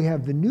 and now we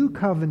have the new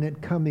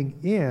covenant coming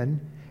in,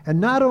 And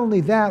not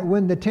only that,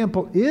 when the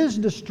temple is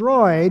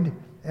destroyed,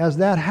 as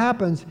that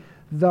happens,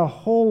 the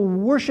whole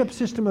worship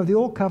system of the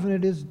Old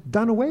Covenant is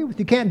done away with.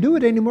 You can't do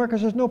it anymore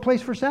because there's no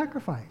place for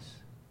sacrifice.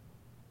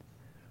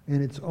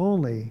 And it's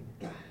only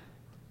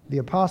the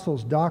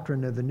apostles'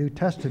 doctrine of the New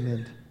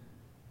Testament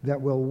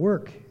that will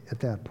work at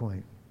that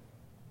point.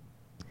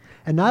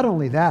 And not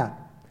only that,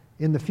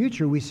 in the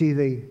future we see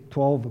the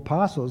 12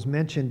 apostles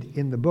mentioned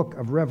in the book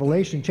of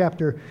Revelation,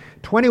 chapter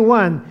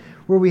 21,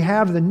 where we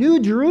have the New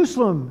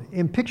Jerusalem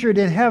pictured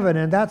in heaven,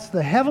 and that's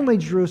the heavenly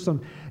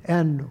Jerusalem.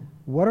 And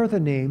what are the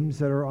names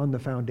that are on the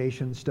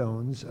foundation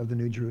stones of the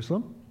New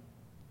Jerusalem?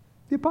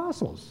 The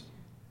apostles.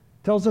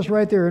 Tells us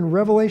right there in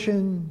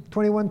Revelation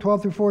 21,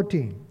 12 through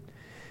 14.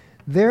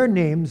 Their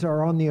names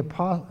are on the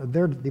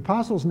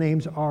apostles'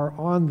 names are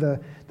on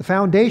the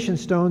foundation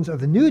stones of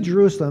the New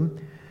Jerusalem.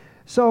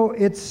 So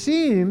it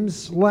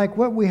seems like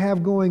what we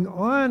have going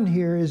on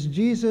here is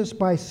Jesus,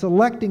 by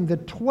selecting the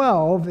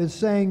 12, is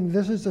saying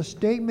this is a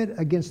statement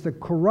against the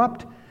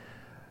corrupt,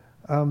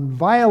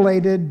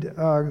 violated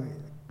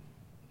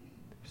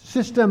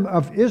system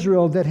of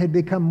Israel that had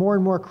become more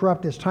and more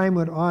corrupt as time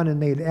went on,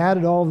 and they had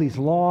added all these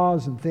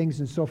laws and things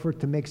and so forth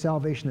to make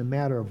salvation a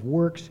matter of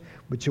works,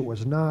 which it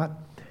was not.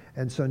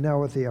 And so now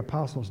with the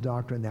apostles'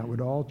 doctrine, that would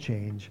all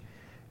change.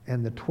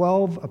 And the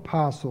 12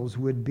 apostles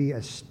would be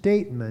a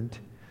statement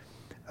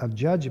of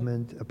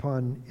judgment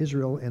upon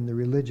Israel and the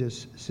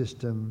religious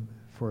system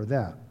for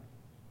that.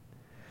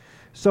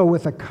 So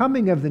with the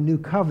coming of the new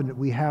covenant,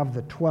 we have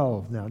the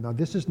 12 now. Now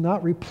this is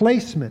not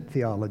replacement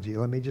theology.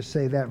 Let me just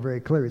say that very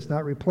clearly. It's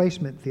not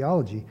replacement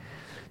theology,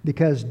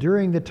 because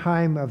during the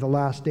time of the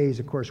last days,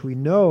 of course, we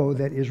know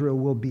that Israel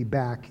will be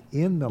back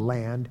in the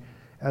land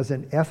as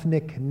an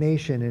ethnic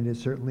nation, and it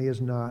certainly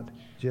is not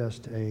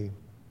just a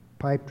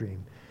pipe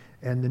dream.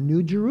 And the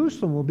New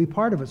Jerusalem will be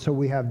part of it. So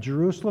we have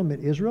Jerusalem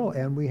and Israel,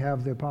 and we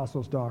have the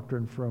apostles'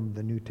 doctrine from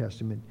the New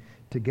Testament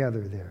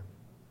together there.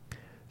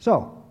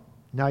 So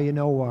now you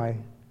know why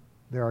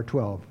there are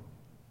 12.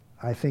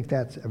 I think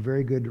that's a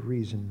very good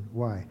reason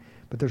why.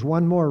 But there's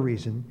one more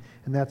reason,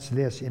 and that's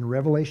this. In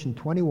Revelation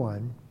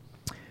 21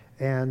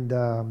 and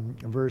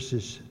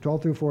verses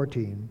 12 through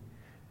 14,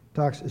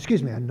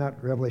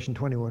 not Revelation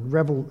 21,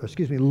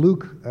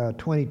 Luke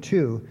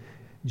 22,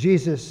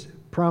 Jesus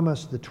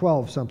promised the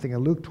 12 something. In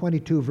Luke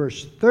 22,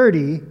 verse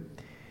 30,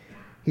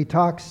 he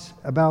talks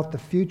about the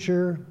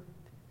future,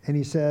 and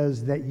he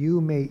says that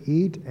you may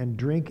eat and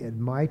drink at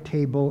my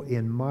table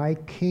in my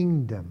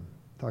kingdom,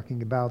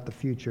 talking about the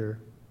future,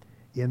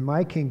 in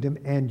my kingdom,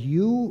 and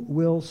you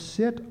will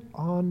sit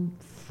on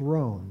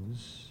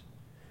thrones.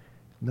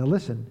 Now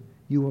listen,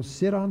 you will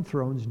sit on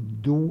thrones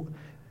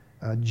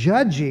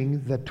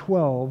judging the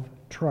 12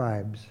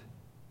 tribes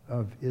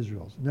of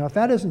Israel. Now if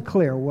that isn't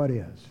clear, what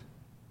is?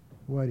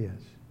 What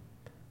is?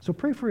 So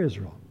pray for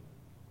Israel.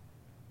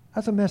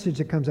 That's a message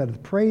that comes out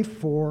of pray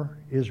for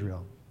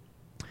Israel.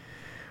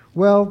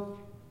 Well,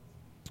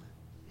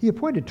 he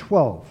appointed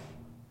 12.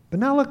 But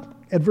now look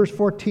at verse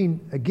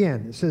 14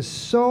 again. It says,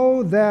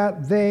 so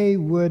that they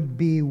would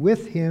be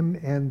with him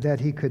and that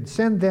he could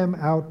send them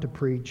out to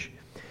preach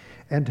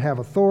and to have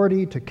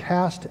authority to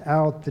cast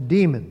out the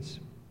demons.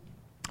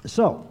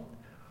 So,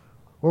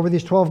 what were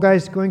these 12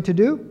 guys going to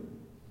do?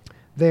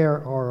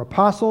 There are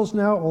apostles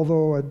now,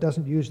 although it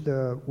doesn't use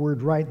the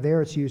word right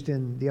there. It's used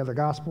in the other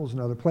Gospels and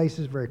other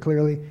places very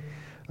clearly.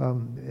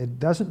 It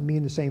doesn't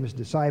mean the same as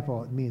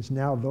disciple. It means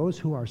now those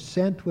who are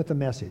sent with a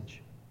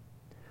message.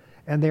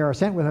 And they are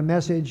sent with a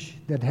message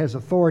that has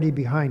authority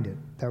behind it.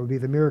 That would be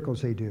the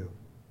miracles they do.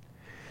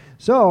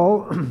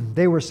 So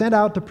they were sent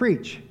out to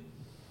preach.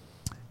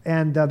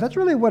 And that's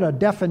really what a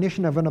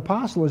definition of an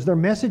apostle is. Their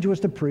message was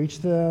to preach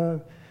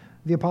the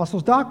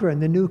apostles' doctrine,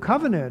 the new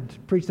covenant,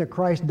 preach that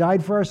Christ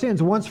died for our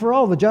sins once for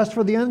all, the just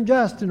for the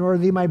unjust, in order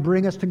that he might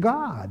bring us to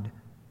God.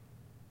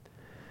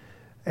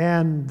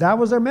 And that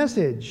was their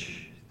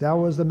message. That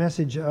was the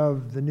message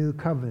of the new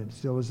covenant.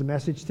 Still is the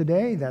message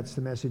today. That's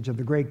the message of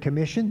the Great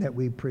Commission that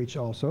we preach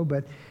also,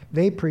 but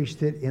they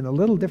preached it in a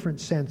little different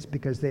sense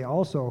because they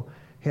also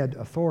had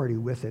authority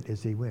with it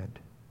as they went.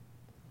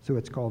 So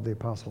it's called the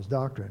apostles'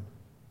 doctrine.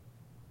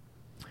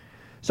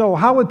 So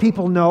how would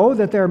people know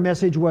that their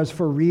message was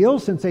for real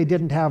since they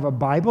didn't have a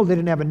Bible? They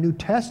didn't have a New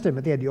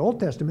Testament. They had the Old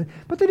Testament,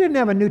 but they didn't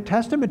have a New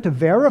Testament to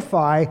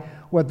verify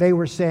what they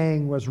were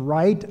saying was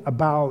right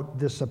about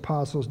this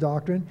apostles'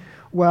 doctrine.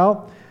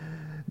 Well,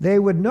 they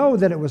would know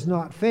that it was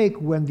not fake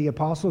when the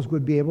apostles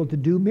would be able to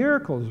do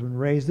miracles and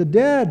raise the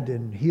dead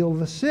and heal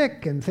the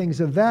sick and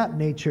things of that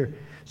nature.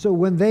 So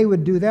when they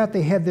would do that,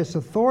 they had this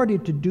authority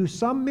to do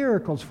some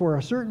miracles for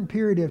a certain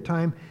period of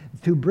time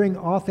to bring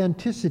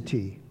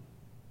authenticity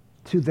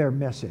to their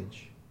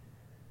message,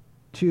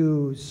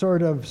 to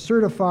sort of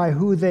certify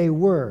who they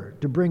were,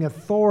 to bring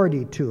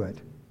authority to it.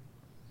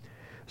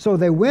 So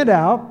they went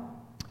out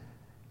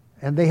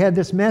and they had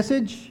this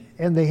message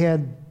and they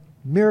had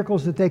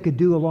miracles that they could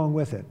do along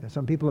with it. Now,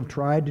 some people have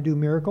tried to do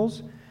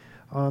miracles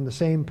on the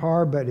same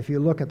par, but if you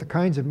look at the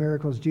kinds of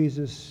miracles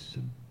Jesus'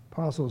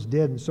 apostles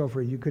did and so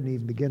forth, you couldn't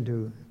even begin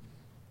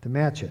to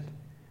match it.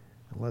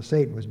 unless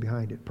Satan was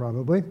behind it,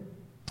 probably.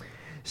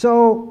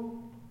 So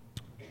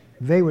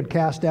they would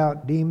cast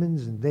out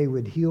demons and they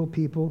would heal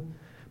people,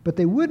 but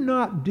they would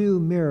not do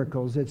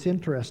miracles. It's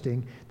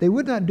interesting. They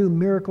would not do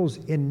miracles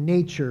in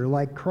nature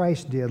like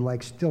Christ did,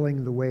 like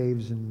stilling the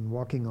waves and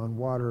walking on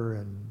water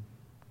and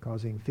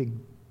causing fig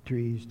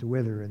trees to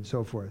wither and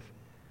so forth.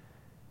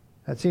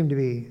 That seemed to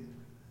be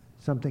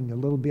something a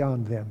little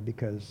beyond them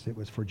because it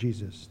was for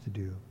Jesus to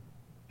do,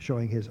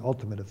 showing his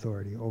ultimate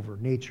authority over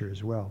nature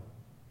as well.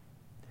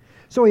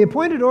 So he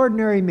appointed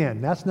ordinary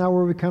men. That's now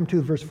where we come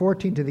to verse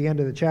 14 to the end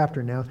of the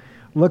chapter now.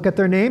 Look at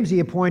their names. He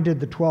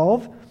appointed the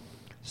 12,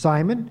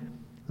 Simon,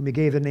 whom he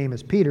gave the name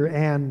as Peter,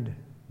 and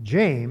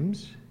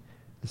James,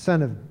 the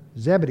son of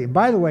Zebedee. And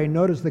by the way,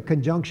 notice the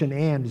conjunction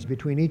 "and" is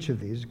between each of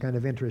these. Kind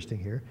of interesting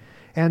here.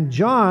 And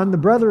John, the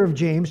brother of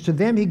James, to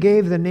them he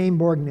gave the name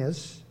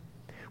Boanerges,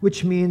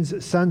 which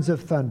means sons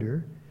of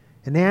thunder,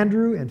 and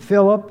Andrew and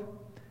Philip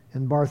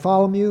and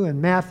Bartholomew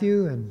and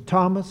Matthew and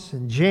Thomas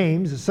and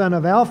James, the son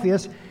of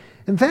Alphaeus,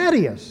 and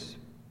Thaddeus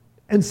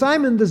and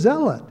Simon the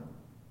Zealot,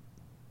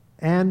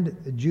 and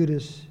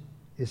Judas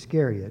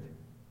Iscariot,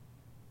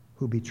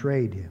 who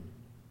betrayed him.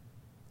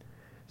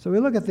 So we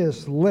look at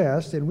this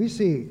list and we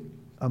see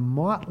a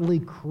motley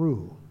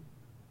crew.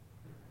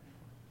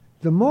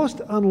 The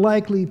most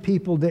unlikely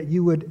people that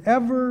you would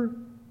ever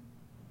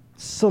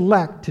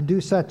select to do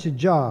such a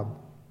job.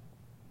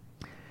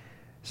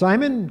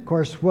 Simon, of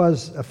course,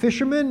 was a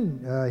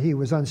fisherman. He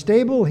was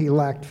unstable. He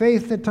lacked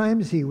faith at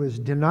times. He was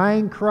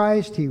denying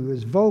Christ. He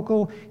was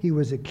vocal. He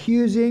was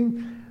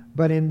accusing.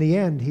 But in the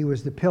end, he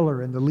was the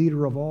pillar and the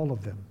leader of all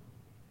of them.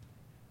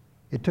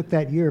 It took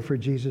that year for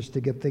Jesus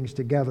to get things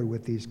together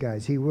with these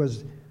guys. He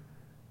was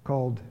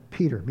called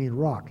Peter, meaning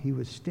rock. He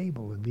was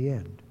stable in the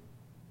end.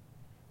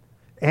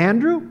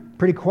 Andrew,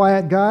 pretty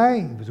quiet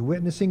guy. He was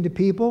witnessing to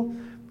people.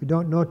 We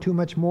don't know too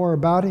much more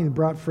about him. He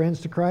brought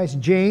friends to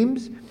Christ.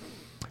 James,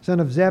 son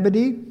of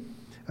Zebedee,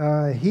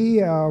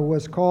 he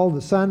was called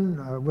the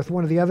son, with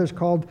one of the others,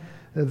 called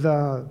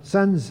the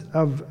sons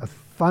of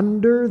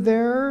thunder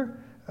there,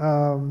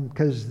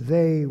 because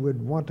they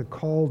would want to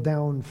call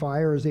down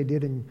fire, as they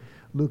did in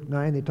Luke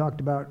 9. They talked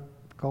about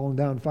calling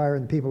down fire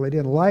and the people they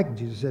didn't like.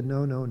 Jesus said,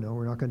 no,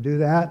 we're not going to do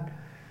that.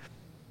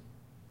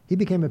 He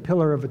became a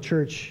pillar of a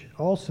church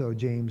also,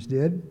 James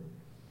did.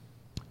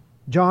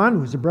 John,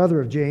 who's the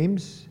brother of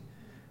James,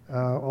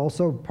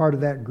 also part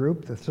of that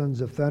group, the sons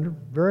of thunder,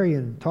 very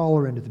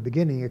intolerant at the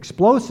beginning,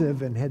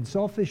 explosive, and had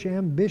selfish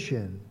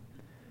ambition,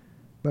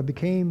 but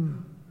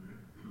became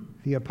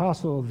the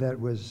apostle that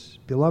was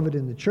beloved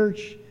in the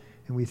church,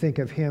 and we think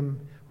of him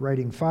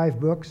writing 5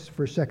 books,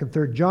 1st, 2nd,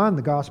 3rd John,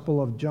 the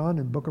Gospel of John,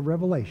 and Book of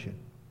Revelation.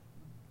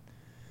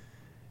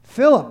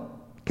 Philip,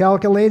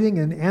 calculating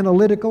and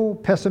analytical,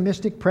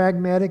 pessimistic,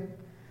 pragmatic,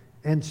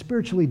 and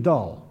spiritually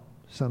dull,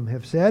 some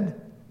have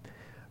said,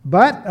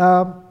 but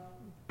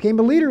became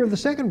a leader of the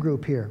second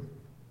group here.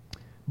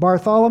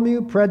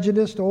 Bartholomew,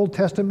 prejudiced, Old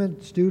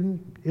Testament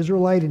student,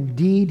 Israelite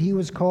indeed he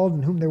was called,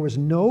 in whom there was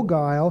no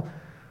guile,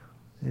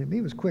 and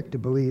he was quick to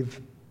believe.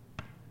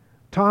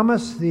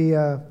 Thomas,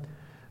 the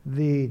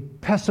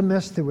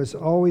pessimist that was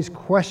always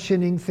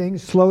questioning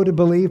things, slow to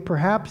believe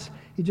perhaps,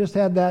 he just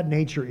had that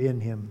nature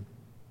in him.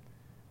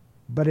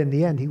 But in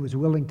the end, he was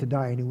willing to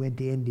die, and he went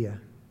to India,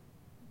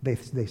 they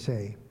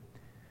say.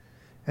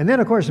 And then,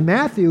 of course,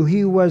 Matthew,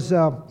 he was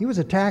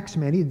a tax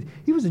man.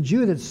 He was a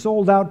Jew that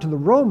sold out to the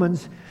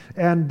Romans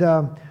and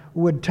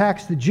would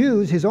tax the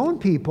Jews, his own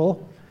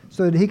people,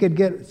 so that he could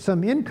get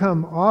some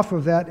income off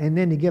of that, and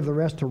then he'd give the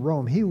rest to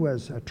Rome. He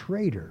was a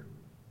traitor.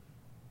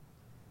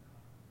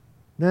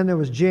 Then there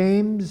was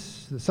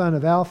James, the son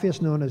of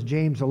Alphaeus, known as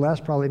James the Less,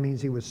 probably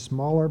means he was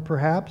smaller,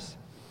 perhaps.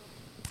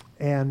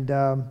 And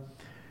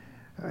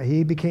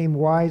he became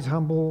wise,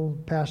 humble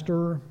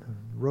pastor,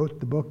 wrote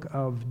the book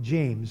of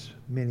James,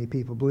 many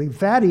people believe.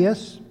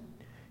 Thaddeus,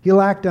 he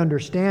lacked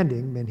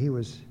understanding,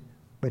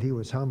 but he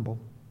was humble.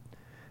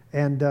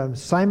 And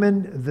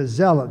Simon the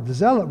Zealot. The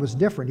Zealot was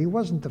different. He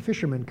wasn't the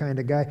fisherman kind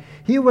of guy.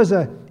 He was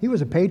a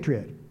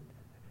patriot.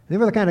 They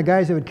were the kind of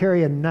guys that would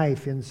carry a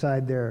knife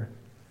inside their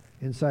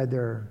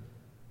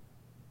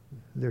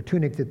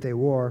tunic that they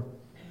wore.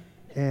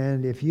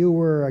 And if you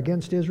were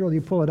against Israel,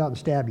 you'd pull it out and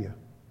stab you.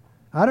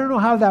 I don't know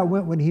how that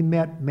went when he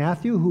met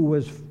Matthew, who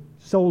was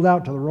sold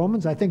out to the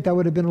Romans. I think that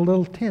would have been a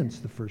little tense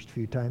the first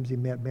few times he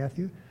met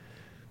Matthew.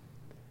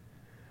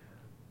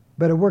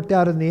 But it worked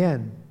out in the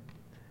end.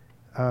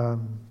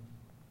 And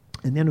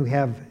then we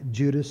have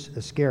Judas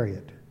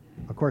Iscariot.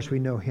 Of course, we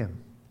know him.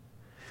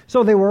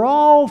 So they were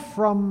all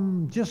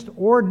from just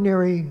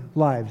ordinary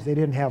lives. They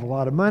didn't have a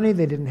lot of money.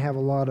 They didn't have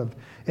a lot of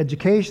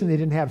education. They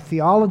didn't have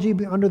theology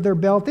under their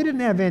belt. They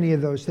didn't have any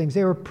of those things.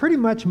 They were pretty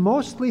much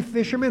mostly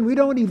fishermen. We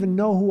don't even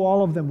know who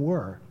all of them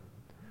were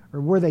or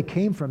where they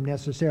came from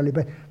necessarily.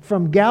 But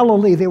from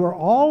Galilee, they were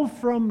all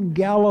from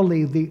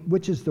Galilee,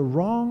 which is the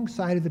wrong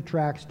side of the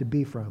tracks to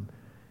be from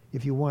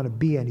if you want to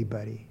be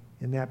anybody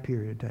in that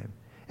period of time.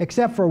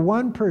 Except for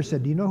one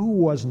person. Do you know who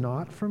was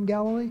not from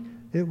Galilee?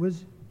 It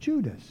was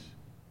Judas.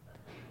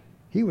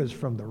 He was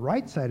from the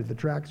right side of the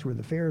tracks where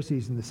the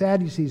Pharisees and the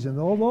Sadducees and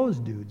all those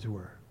dudes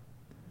were.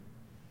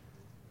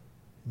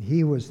 And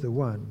he was the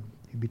one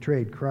who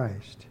betrayed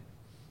Christ.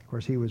 Of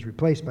course, he was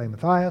replaced by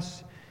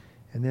Matthias.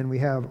 And then we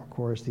have, of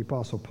course, the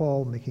Apostle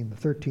Paul making the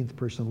 13th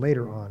person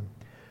later on.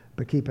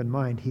 But keep in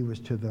mind, he was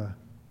to the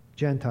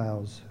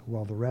Gentiles,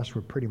 while the rest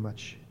were pretty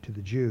much to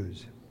the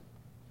Jews.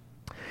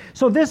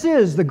 So this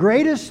is the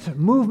greatest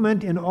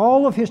movement in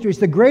all of history. It's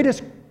the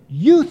greatest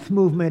youth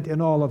movement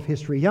in all of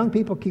history. Young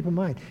people, keep in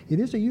mind,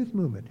 it is a youth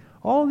movement.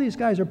 All of these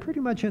guys are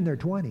pretty much in their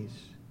 20s.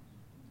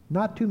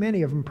 Not too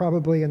many of them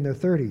probably in their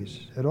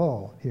 30s at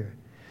all here.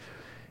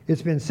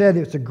 It's been said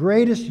it's the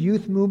greatest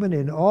youth movement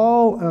in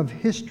all of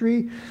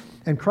history,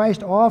 and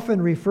Christ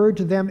often referred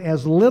to them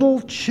as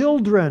little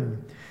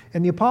children.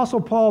 And the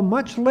Apostle Paul,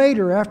 much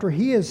later, after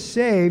he is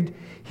saved,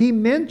 he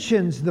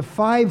mentions the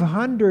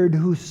 500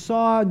 who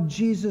saw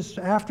Jesus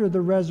after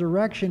the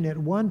resurrection at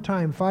one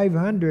time,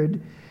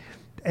 500,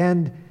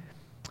 and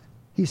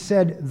he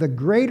said, the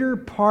greater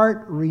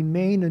part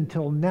remain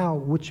until now,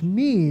 which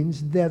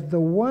means that the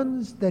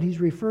ones that he's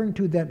referring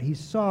to that he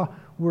saw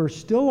were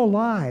still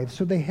alive,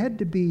 so they had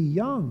to be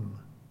young.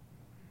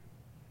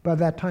 By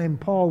that time,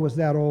 Paul was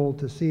that old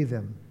to see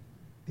them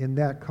in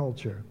that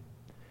culture.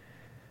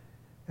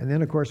 And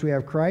then, of course, we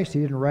have Christ.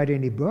 He didn't write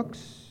any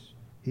books.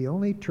 He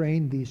only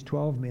trained these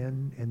 12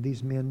 men, and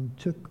these men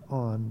took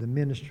on the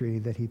ministry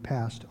that he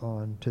passed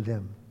on to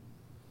them.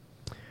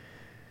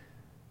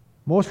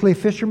 Mostly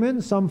fishermen,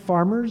 some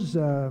farmers,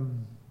 a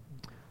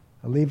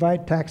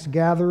Levite, tax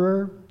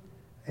gatherer,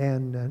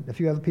 and a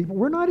few other people.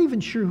 We're not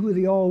even sure who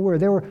they all were.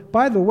 They were,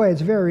 by the way,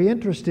 it's very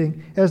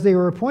interesting. As they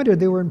were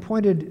appointed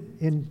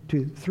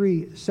into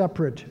three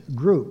separate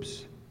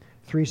groups.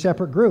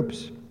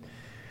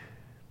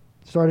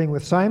 Starting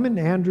with Simon,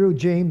 Andrew,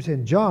 James,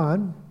 and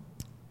John.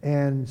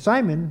 And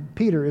Simon,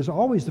 Peter, is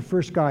always the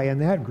first guy in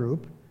that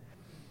group.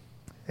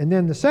 And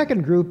then the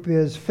second group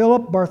is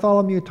Philip,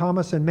 Bartholomew,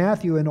 Thomas, and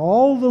Matthew. And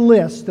all the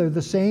lists, they're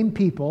the same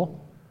people.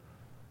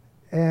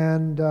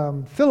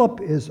 And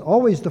Philip is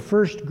always the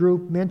first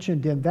group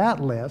mentioned in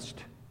that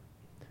list.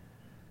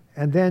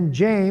 And then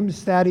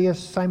James, Thaddeus,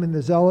 Simon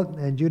the Zealot,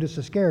 and Judas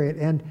Iscariot.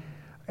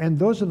 And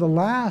those are the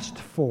last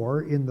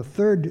four in the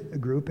third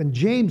group. And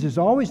James is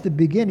always the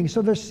beginning.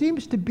 So there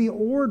seems to be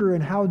order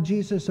in how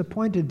Jesus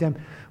appointed them,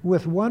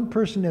 with one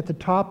person at the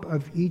top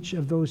of each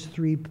of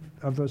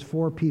those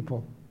four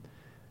people.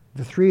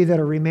 The three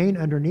that remain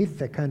underneath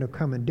that kind of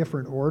come in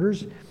different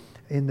orders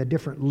in the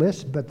different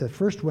lists, but the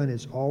first one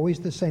is always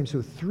the same.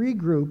 So three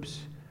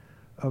groups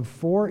of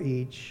four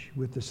each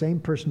with the same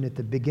person at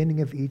the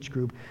beginning of each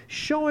group,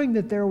 showing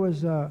that there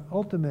was an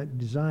ultimate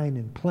design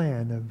and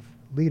plan of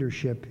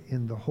leadership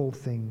in the whole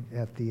thing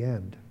at the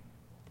end.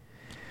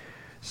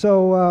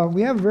 So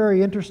we have a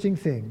very interesting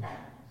thing.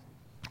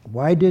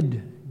 Why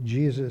did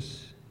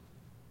Jesus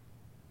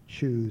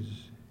choose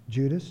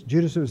Judas?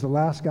 Judas was the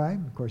last guy.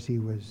 Of course, he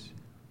was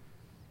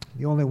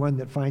the only one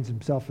that finds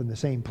himself in the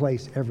same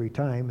place every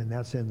time, and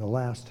that's in the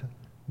last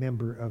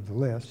member of the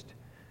list.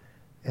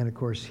 And of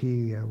course,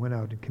 he went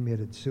out and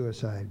committed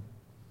suicide.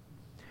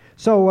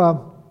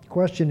 So,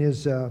 question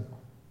is,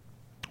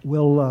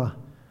 what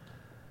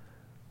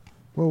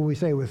will we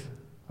say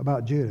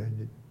about Judah?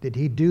 Did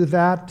he do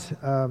that?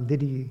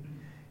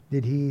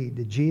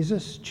 Did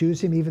Jesus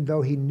choose him even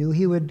though he knew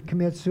he would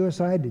commit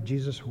suicide?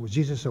 Was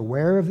Jesus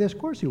aware of this? Of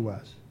course he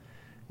was.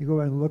 You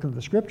go and look at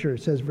the scripture,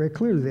 it says very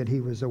clearly that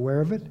he was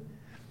aware of it.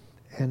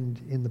 And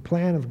in the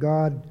plan of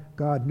God,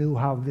 God knew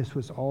how this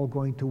was all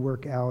going to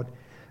work out.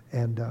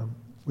 And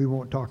we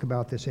won't talk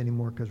about this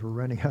anymore because we're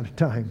running out of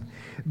time.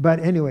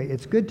 But anyway,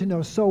 it's good to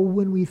know. So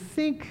when we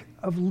think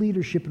of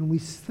leadership and we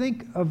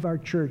think of our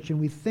church and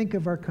we think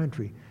of our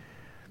country,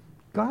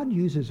 God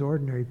uses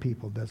ordinary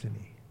people, doesn't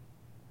he?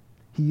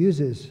 He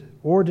uses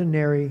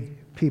ordinary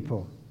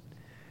people.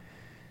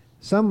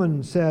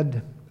 Someone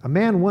said, a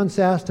man once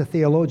asked a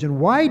theologian,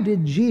 why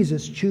did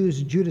Jesus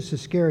choose Judas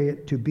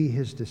Iscariot to be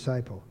his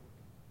disciple?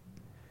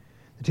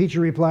 The teacher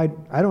replied,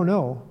 I don't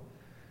know,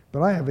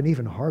 but I have an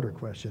even harder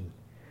question.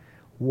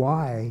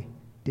 Why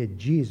did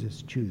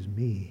Jesus choose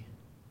me?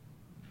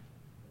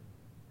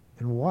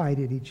 And why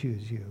did he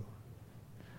choose you?